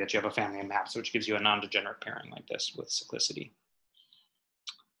exactly that you have a family of maps, which gives you a non-degenerate pairing like this with cyclicity.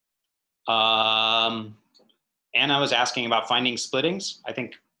 Anna was asking about finding splittings. I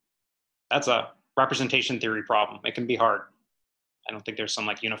think that's a representation theory problem. It can be hard. I don't think there's some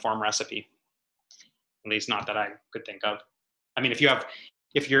like uniform recipe, at least not that I could think of. I mean, if you're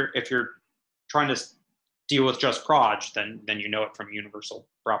trying to deal with just proj, then you know it from universal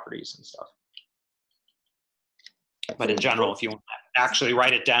properties and stuff. But in general, if you want to actually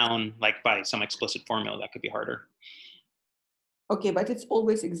write it down like by some explicit formula, that could be harder. Okay, but it's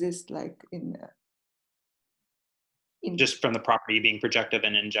always exists like in just from the property being projective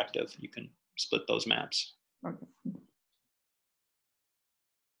and injective, you can split those maps. Okay.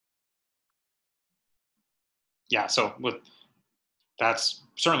 Yeah, so that's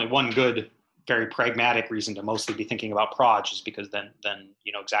certainly one good, very pragmatic reason to mostly be thinking about proj, is because then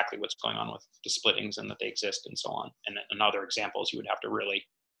you know exactly what's going on with the splittings and that they exist and so on. And in other examples, you would have to really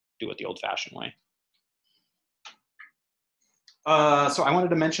do it the old-fashioned way. So I wanted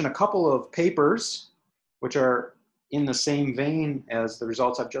to mention a couple of papers which are in the same vein as the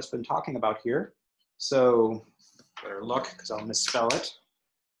results I've just been talking about here. So better look because I'll misspell it.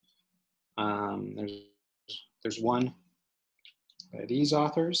 There's one by these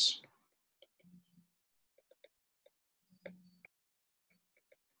authors.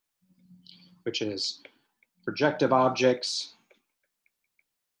 Which is projective objects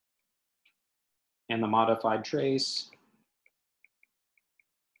and the modified trace.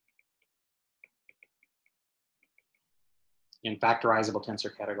 In factorizable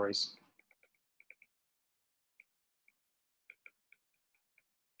tensor categories.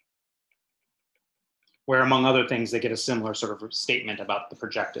 Where, among other things, they get a similar sort of statement about the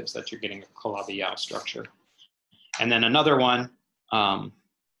projectives, that you're getting a Calabi-Yau structure. And then another one, can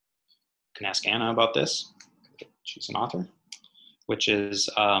ask Anna about this. She's an author, which is,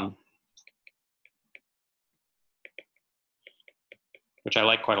 which I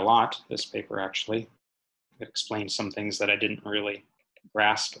like quite a lot, this paper actually. It explains some things that I didn't really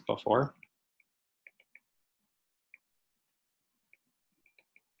grasp before.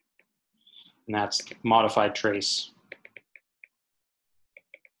 And that's modified trace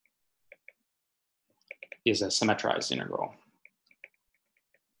is a symmetrized integral.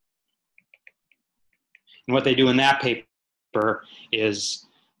 And what they do in that paper is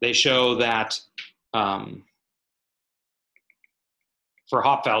they show that for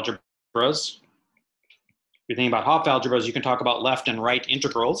Hopf algebras, if you're thinking about Hopf algebras, you can talk about left and right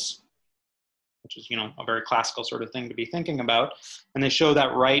integrals, which is, you know, a very classical sort of thing to be thinking about. And they show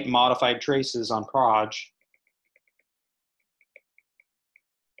that right modified traces on proj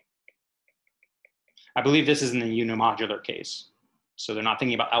I believe this is in the unimodular case. So they're not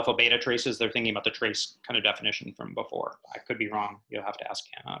thinking about alpha beta traces, they're thinking about the trace kind of definition from before. I could be wrong, you'll have to ask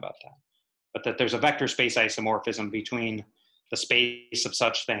Anna about that. But that there's a vector space isomorphism between the space of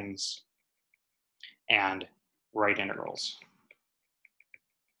such things and right integrals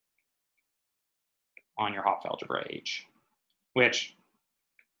on your Hopf algebra H, which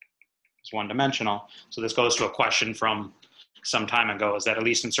is one-dimensional. So this goes to a question from some time ago, is that at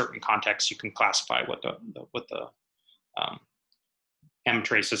least in certain contexts you can classify what the M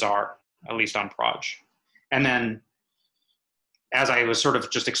traces are, at least on proj. And then, as I was sort of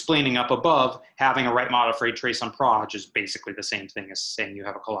just explaining up above, having a right modified trace on proj is basically the same thing as saying you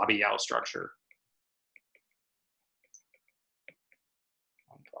have a Calabi-Yau structure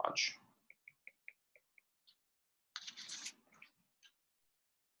on proj.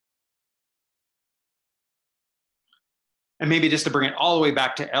 And maybe just to bring it all the way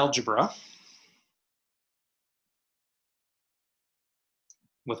back to algebra,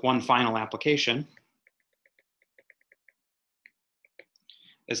 with one final application,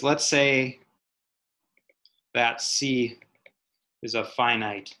 is let's say that C is a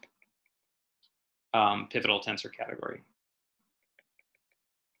finite pivotal tensor category.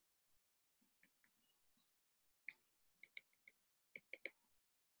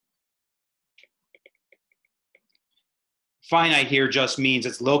 Finite here just means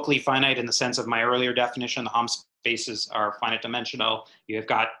it's locally finite in the sense of my earlier definition. The Hom spaces are finite dimensional. You have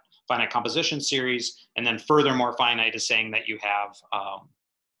got finite composition series, and then furthermore finite is saying that you have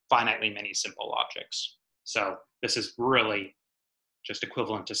finitely many simple objects. So this is really just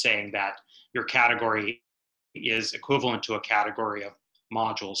equivalent to saying that your category is equivalent to a category of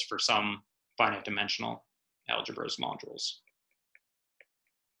modules for some finite dimensional algebras modules.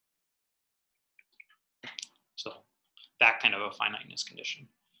 So that kind of a finiteness condition.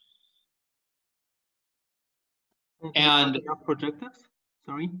 And projectives,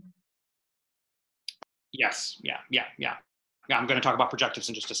 sorry. Yes, yeah. I'm going to talk about projectives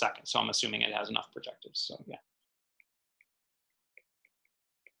in just a second. So I'm assuming it has enough projectives. So yeah.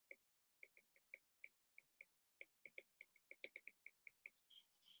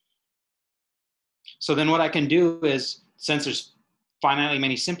 So then what I can do is, since there's finitely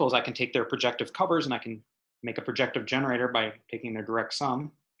many simples, I can take their projective covers and I can make a projective generator by taking their direct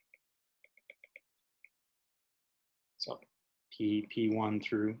sum. So P1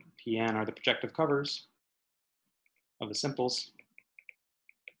 through Pn are the projective covers of the simples.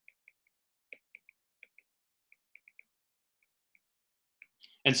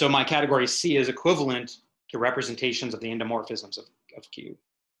 And so my category C is equivalent to representations of the endomorphisms of Q.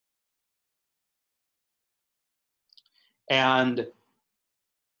 And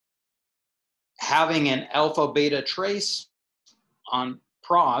having an alpha beta trace on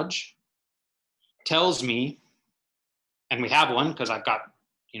proj tells me, and we have one because I've got,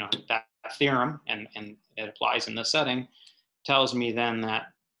 you know, that theorem and it applies in this setting, tells me then that,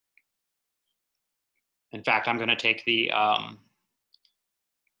 in fact, I'm going to take the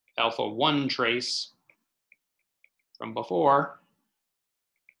alpha 1 trace from before,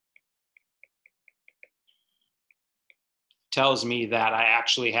 tells me that I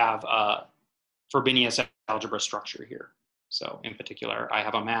actually have a Frobenius algebra structure here. So in particular, I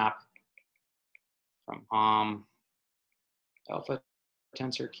have a map from alpha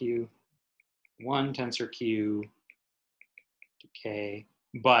tensor Q, 1 tensor Q to K,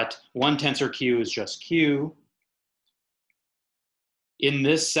 but 1 tensor Q is just Q. In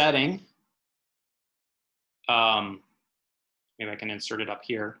this setting, maybe I can insert it up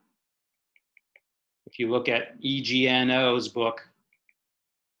here. If you look at EGNO's book,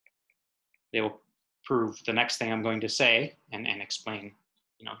 they will prove the next thing I'm going to say and explain,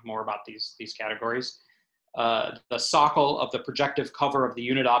 you know, more about these categories. The socle of the projective cover of the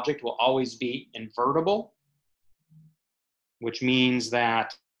unit object will always be invertible, which means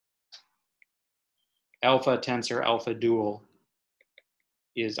that alpha tensor alpha dual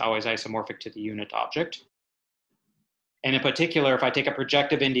is always isomorphic to the unit object. And in particular, if I take a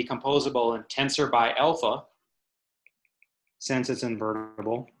projective indecomposable and tensor by alpha, since it's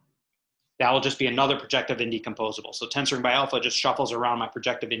invertible, that will just be another projective indecomposable. So tensoring by alpha just shuffles around my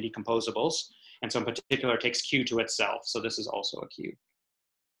projective indecomposables. And so in particular, it takes Q to itself. So this is also a Q.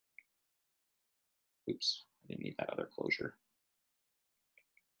 Oops, I didn't need that other closure.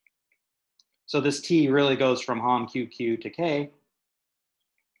 So this T really goes from Hom QQ to K.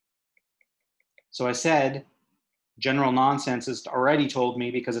 So I said, general nonsense has already told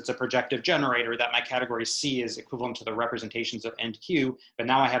me, because it's a projective generator, that my category C is equivalent to the representations of end Q, but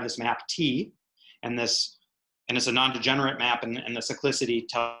now I have this map T, and it's a non-degenerate map, and the cyclicity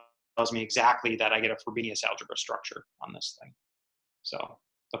tells me exactly that I get a Frobenius algebra structure on this thing. So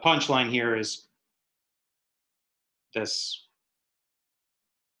the punchline here is this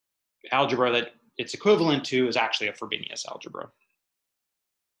algebra that it's equivalent to is actually a Frobenius algebra.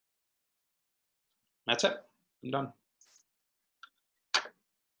 That's it. I'm done.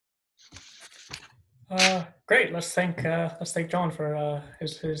 Great. Let's thank John for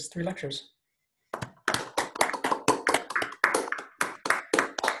his 3 lectures.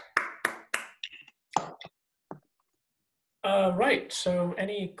 Right. So,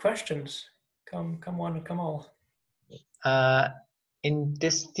 any questions? Come one and come all. In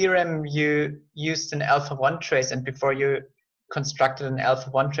this theorem, you used an alpha 1 trace, and before you constructed an alpha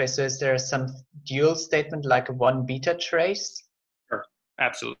 1 trace, so is there some dual statement like a 1 beta trace? Sure,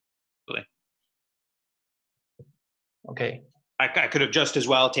 absolutely. Okay. I could have just as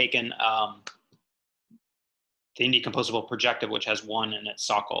well taken the indecomposable projective, which has 1 in its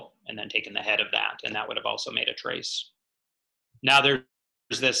socle, and then taken the head of that, and that would have also made a trace. Now there's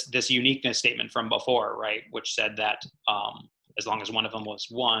this uniqueness statement from before, right, which said that as long as one of them was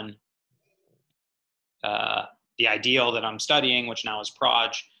 1, the ideal that I'm studying, which now is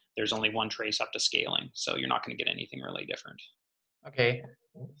proj, there's only 1 trace up to scaling, so you're not going to get anything really different. Okay,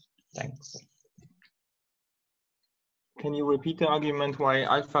 thanks. Can you repeat the argument why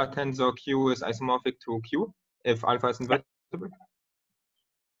alpha tensor Q is isomorphic to Q if alpha is invertible?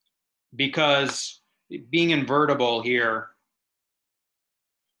 Because being invertible here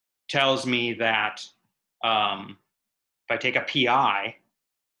tells me that if I take a PI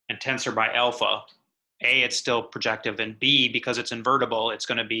and tensor by alpha, A, it's still projective, and B, because it's invertible, it's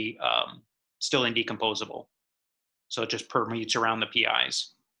going to be still indecomposable. So it just permutes around the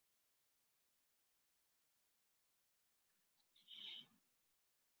PIs.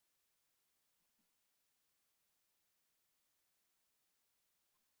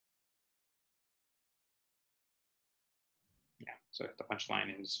 So the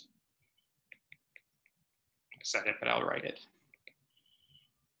punchline is, I said it, but I'll write it.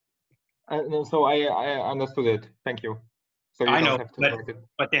 No, so I understood it. Thank you. So you I don't know, have to write it.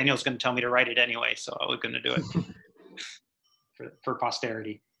 but Daniel's going to tell me to write it anyway, so I was going to do it for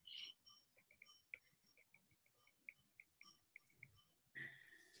posterity.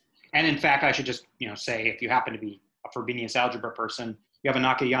 And in fact, I should just say, if you happen to be a Frobenius algebra person, you have a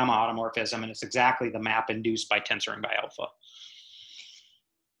Nakayama automorphism, and it's exactly the map induced by tensoring by alpha.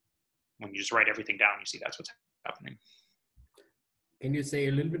 When you just write everything down, you see that's what's happening. Can you say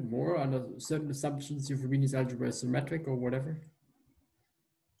a little bit more under certain assumptions your Frobenius algebra is symmetric or whatever?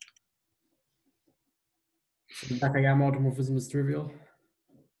 So the Nakayama automorphism is trivial?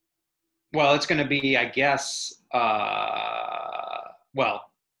 Well, it's going to be, I guess, well,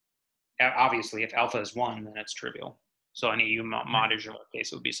 obviously, if alpha is 1, then it's trivial. So any modular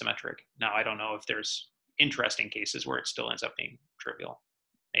case would be symmetric. Now, I don't know if there's interesting cases where it still ends up being trivial.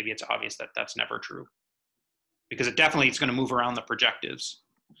 Maybe it's obvious that that's never true. Because it definitely is going to move around the projectives,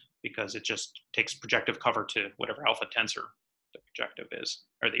 because it just takes projective cover to whatever alpha tensor the projective is,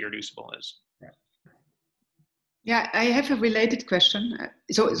 or the irreducible is. Right. Yeah, I have a related question.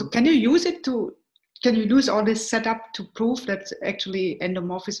 So can you use it to, can you use all this setup to prove that actually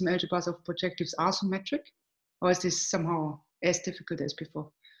endomorphism algebras of projectives are symmetric? Or is this somehow as difficult as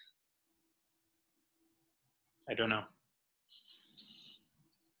before? I don't know.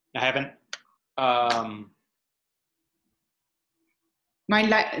 I haven't. Mine,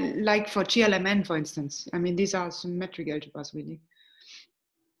 like for GLMN, for instance. I mean, these are symmetric algebras, really.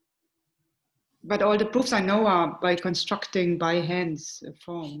 But all the proofs I know are by constructing by hands a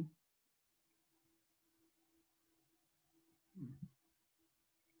form.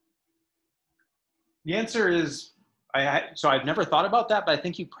 The answer is, so I've never thought about that, but I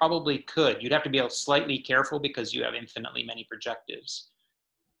think you probably could. You'd have to be slightly careful because you have infinitely many projectives,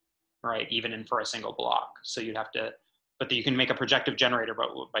 right? Even for a single block. So you'd have to, but you can make a projective generator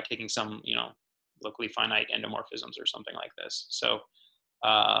by taking some, locally finite endomorphisms or something like this. So,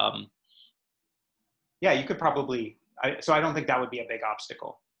 yeah, you could probably, so I don't think that would be a big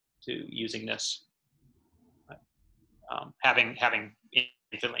obstacle to using this, having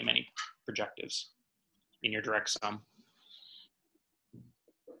infinitely many projectives in your direct sum.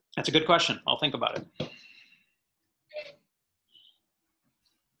 That's a good question. I'll think about it.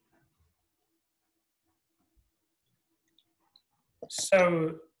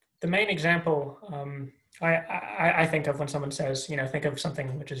 So the main example I think of when someone says, think of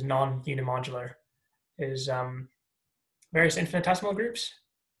something which is non-unimodular, is various infinitesimal groups,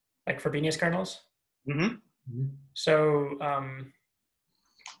 like Frobenius kernels. Mm-hmm. So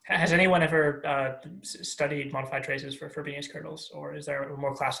has anyone ever studied modified traces for Frobenius kernels, or is there a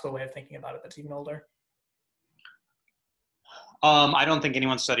more classical way of thinking about it that's even older? I don't think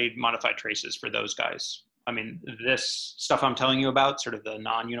anyone studied modified traces for those guys. I mean, this stuff I'm telling you about, sort of the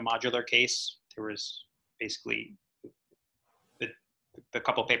non-unimodular case, there was basically the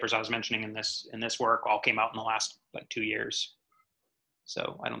couple papers I was mentioning in this work all came out in the last 2 years.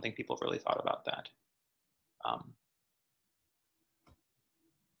 So I don't think people have really thought about that.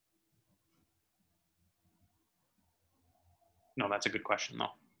 No, that's a good question though.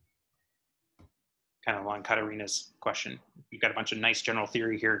 Kind of along Katarina's question. You've got a bunch of nice general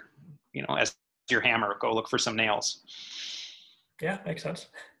theory here, as your hammer, go look for some nails. Yeah, makes sense.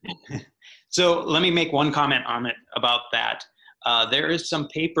 So let me make one comment on it about that. There is some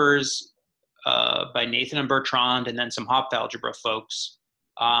papers by Nathan and Bertrand, and then some Hopf algebra folks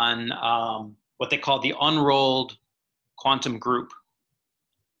on what they call the unrolled quantum group,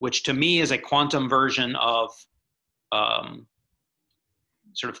 which to me is a quantum version of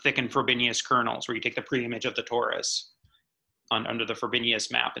sort of thickened Frobenius kernels, where you take the pre-image of the torus under the Frobenius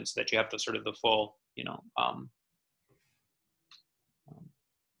map, and so that you have the sort of the full,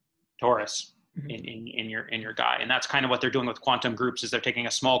 torus in your guy. And that's kind of what they're doing with quantum groups, is they're taking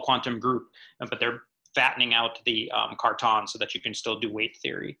a small quantum group, but they're fattening out the Cartan so that you can still do weight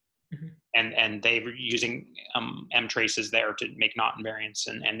theory. And they're using M traces there to make knot invariants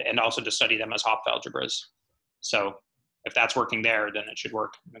and also to study them as Hopf algebras. So if that's working there, then it should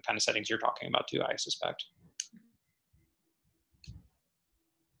work in the kind of settings you're talking about too, I suspect.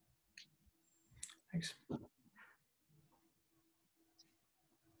 Thanks.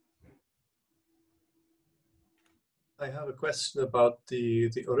 I have a question about the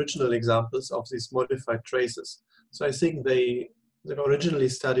original examples of these modified traces. So I think they originally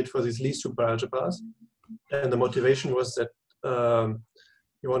studied for these least superalgebras, and the motivation was that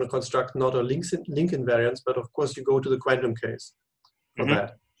you want to construct not a link invariance, but of course you go to the quantum case for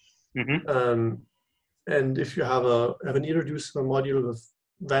that. And if you have an irreducible module with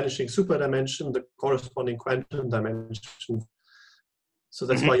vanishing superdimension, the corresponding quantum dimension. So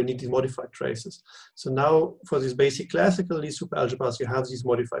that's why you need these modified traces. So now for these basic classical Lie superalgebras, you have these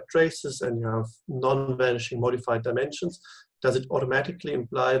modified traces and you have non-vanishing modified dimensions. Does it automatically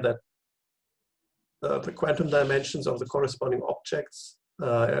imply that the quantum dimensions of the corresponding objects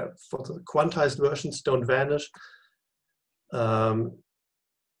for the quantized versions don't vanish?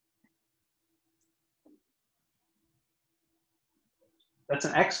 That's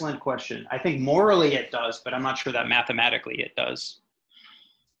an excellent question. I think morally it does, but I'm not sure that mathematically it does.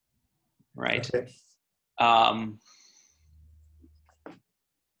 Right. Okay.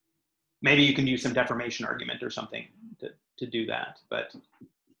 Maybe you can use some deformation argument or something to do that, but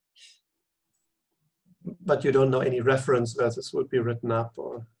you don't know any reference where this would be written up,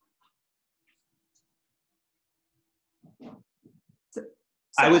 or?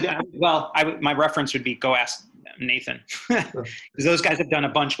 My reference would be go ask Nathan, because those guys have done a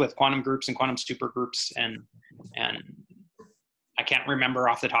bunch with quantum groups and quantum supergroups, and I can't remember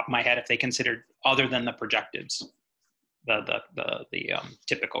off the top of my head if they considered other than the projectives, the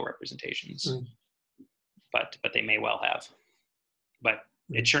typical representations, but they may well have. But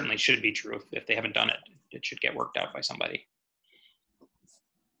it certainly should be true. If they haven't done it, it should get worked out by somebody.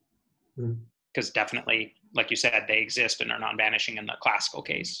 Because definitely, like you said, they exist and are non-vanishing in the classical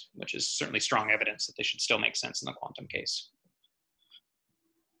case, which is certainly strong evidence that they should still make sense in the quantum case.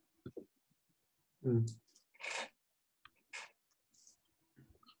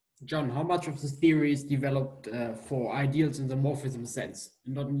 John, how much of this theory is developed for ideals in the morphism sense,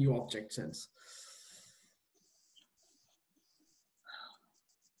 not in new object sense?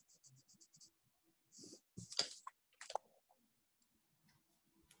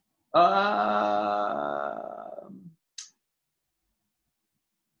 I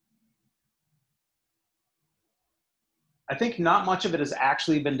think not much of it has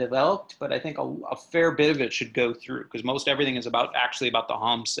actually been developed, but I think a fair bit of it should go through, because most everything is actually about the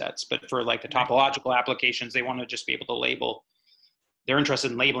Helm sets. But for like the topological applications, they want to just be able to label. They're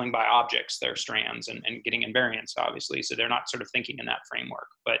interested in labeling by objects their strands and getting invariants, obviously. So they're not sort of thinking in that framework.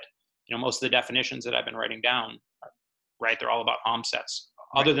 But most of the definitions that I've been writing down, right, they're all about Helm sets.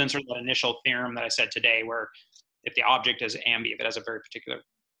 Other than sort of that initial theorem that I said today, where if the object is ambi, if it has a very particular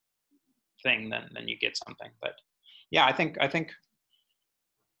thing, then you get something. But yeah, I think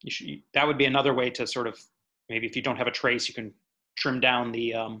you should, that would be another way to sort of, maybe if you don't have a trace, you can trim down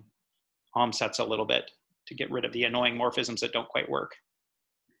the Helm sets a little bit to get rid of the annoying morphisms that don't quite work.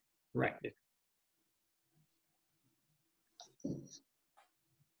 Right.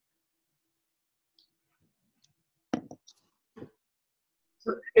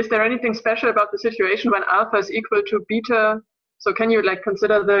 So is there anything special about the situation when alpha is equal to beta? So can you like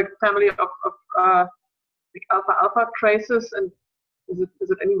consider the family of like alpha traces, and is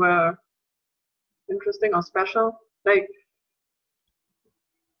it anywhere interesting or special? Like,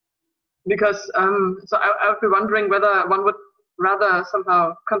 because so I would be wondering whether one would rather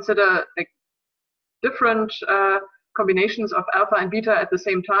somehow consider like different combinations of alpha and beta at the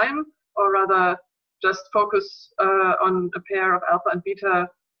same time, or rather just focus on a pair of alpha and beta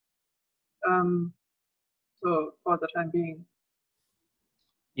so for the time being.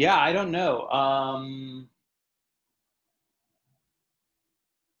 Yeah, I don't know.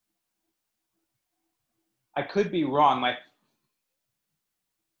 I could be wrong.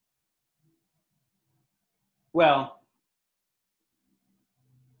 Well,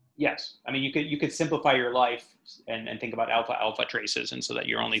 yes. I mean, you could simplify your life and think about alpha traces, and so that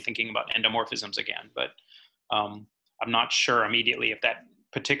you're only thinking about endomorphisms again. But I'm not sure immediately if that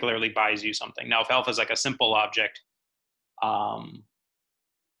particularly buys you something. Now, if alpha is like a simple object, I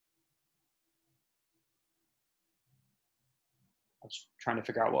was trying to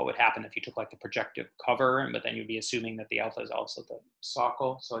figure out what would happen if you took like the projective cover, but then you'd be assuming that the alpha is also the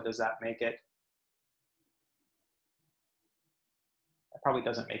socle. So does that make it? That probably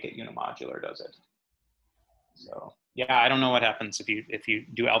doesn't make it unimodular, does it? So yeah, I don't know what happens if you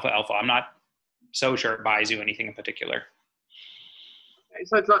do alpha. I'm not so sure it buys you anything in particular. Okay,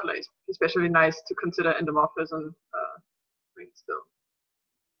 so it's not like especially nice to consider endomorphism still.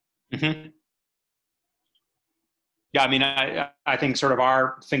 Mm-hmm. Yeah, I mean, I think sort of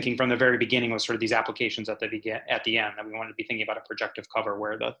our thinking from the very beginning was sort of these applications at the end, that we wanted to be thinking about a projective cover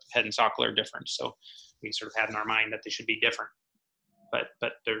where the head and socle are different. So we sort of had in our mind that they should be different. But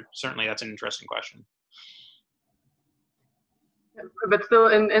certainly that's an interesting question. Yeah, but still,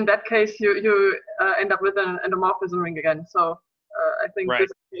 in that case, you end up with an endomorphism ring again. So I think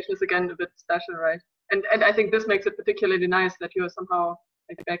this is again a bit special, right? And I think this makes it particularly nice that you are somehow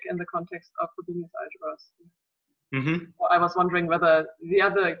like back in the context of Frobenius algebras. Mm-hmm. I was wondering whether the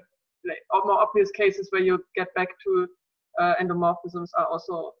other more obvious cases where you get back to endomorphisms are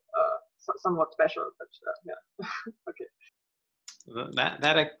also somewhat special, but yeah. Okay.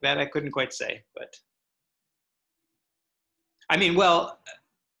 That I couldn't quite say, but I mean, well,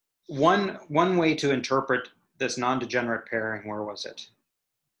 one way to interpret this non-degenerate pairing, where was it?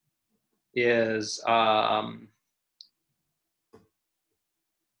 Is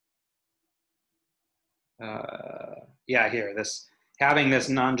yeah, here, this having this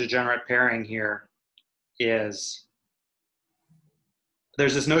non-degenerate pairing here is,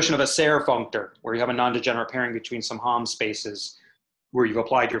 there's this notion of a Serre functor where you have a non-degenerate pairing between some Hom spaces where you've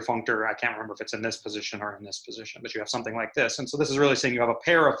applied your functor. I can't remember if it's in this position or in this position, but you have something like this. And so this is really saying you have a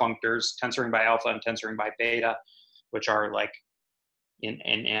pair of functors, tensoring by alpha and tensoring by beta, which are like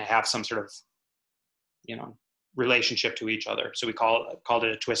and have some sort of, you know, relationship to each other. So we called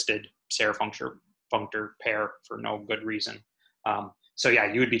it a twisted Serre functor pair for no good reason. So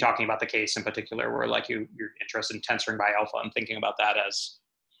yeah, you would be talking about the case in particular where like you're interested in tensoring by alpha and thinking about that as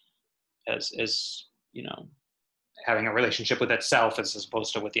you know, having a relationship with itself as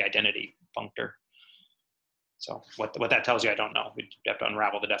opposed to with the identity functor. So what that tells you, I don't know. We'd have to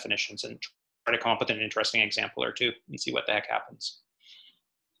unravel the definitions and try to come up with an interesting example or two and see what the heck happens.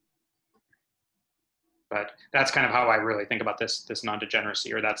 But that's kind of how I really think about this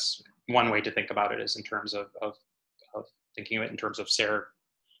non-degeneracy, or that's one way to think about it, is in terms of thinking of it in terms of Serre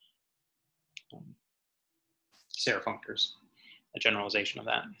functors, a generalization of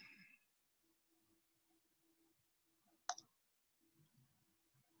that.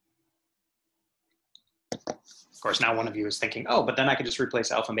 Of course, now one of you is thinking, oh, but then I could just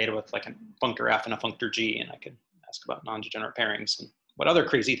replace alpha and beta with like a functor F and a functor G, and I could ask about non-degenerate pairings and what other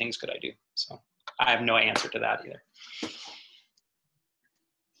crazy things could I do? So I have no answer to that either.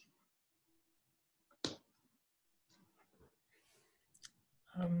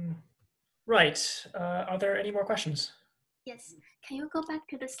 Right. Are there any more questions? Yes. Can you go back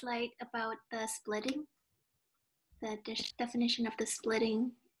to the slide about the splitting? The definition of the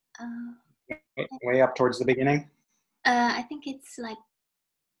splitting. Way up towards the beginning? I think it's like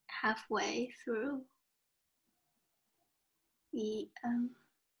halfway through the.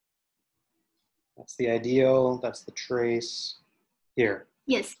 That's the ideal, that's the trace. Here.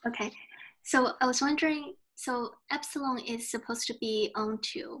 Yes, okay. So I was wondering, so epsilon is supposed to be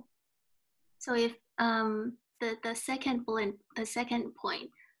onto. So if the second point,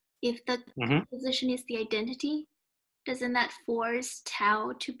 if the position is the identity, doesn't that force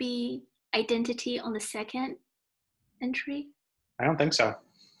tau to be identity on the second entry? I don't think so.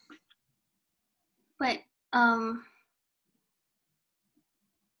 But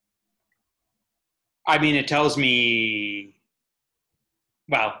I mean, it tells me,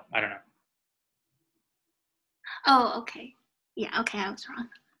 well, I don't know. Oh, okay. Yeah, okay, I was wrong.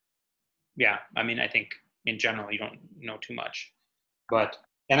 Yeah, I mean, I think in general, you don't know too much. But,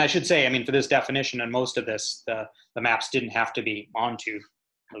 and I should say, I mean, for this definition and most of this, the maps didn't have to be onto,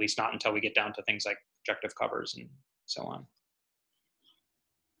 at least not until we get down to things like projective covers and so on.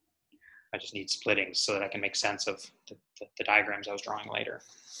 I just need splittings so that I can make sense of the diagrams I was drawing later.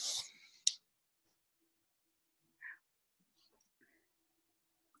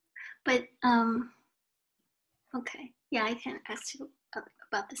 But, okay, yeah, I can ask you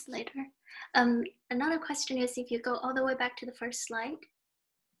about this later. Another question is, if you go all the way back to the first slide,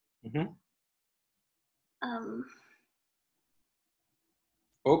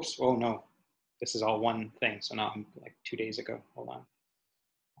 oops, oh no, this is all one thing. So now I'm like 2 days ago, hold on.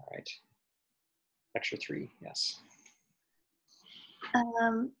 All right, lecture 3, yes.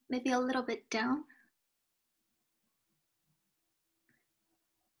 maybe a little bit down.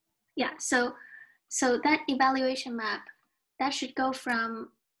 Yeah, so that evaluation map, that should go from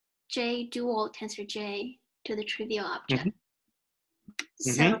J dual tensor J to the trivial object.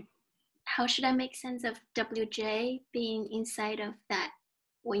 So how should I make sense of WJ being inside of that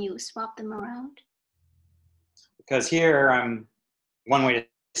when you swap them around? Because here one way to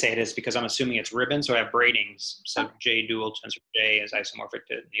say it is because I'm assuming it's ribbon, so I have braidings. So J dual tensor J is isomorphic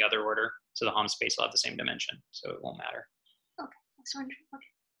to the other order. So the Hom space will have the same dimension, so it won't matter. Okay, I was wondering, okay.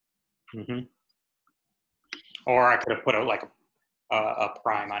 Or I could have put a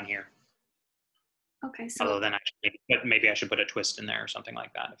prime on here. Okay, so although then maybe I should put a twist in there or something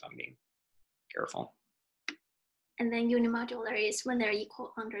like that if I'm being careful. And then unimodular is when they're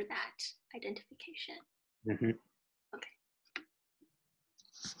equal under that identification. Okay.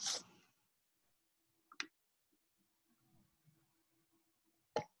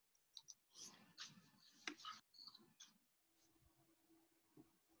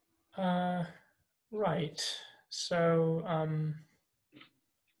 Right. So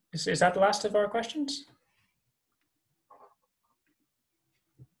is that the last of our questions?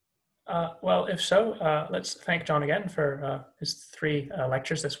 Well, if so, let's thank John again for his 3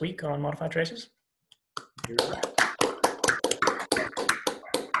 lectures this week on modified traces.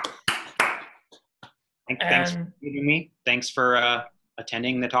 Thanks for meeting me. Thanks for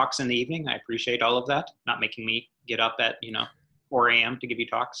attending the talks in the evening. I appreciate all of that. Not making me get up at 4 a.m. to give you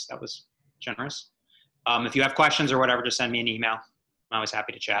talks. That was generous. If you have questions or whatever, just send me an email. I'm always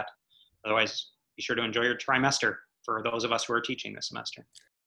happy to chat. Otherwise, be sure to enjoy your trimester for those of us who are teaching this semester.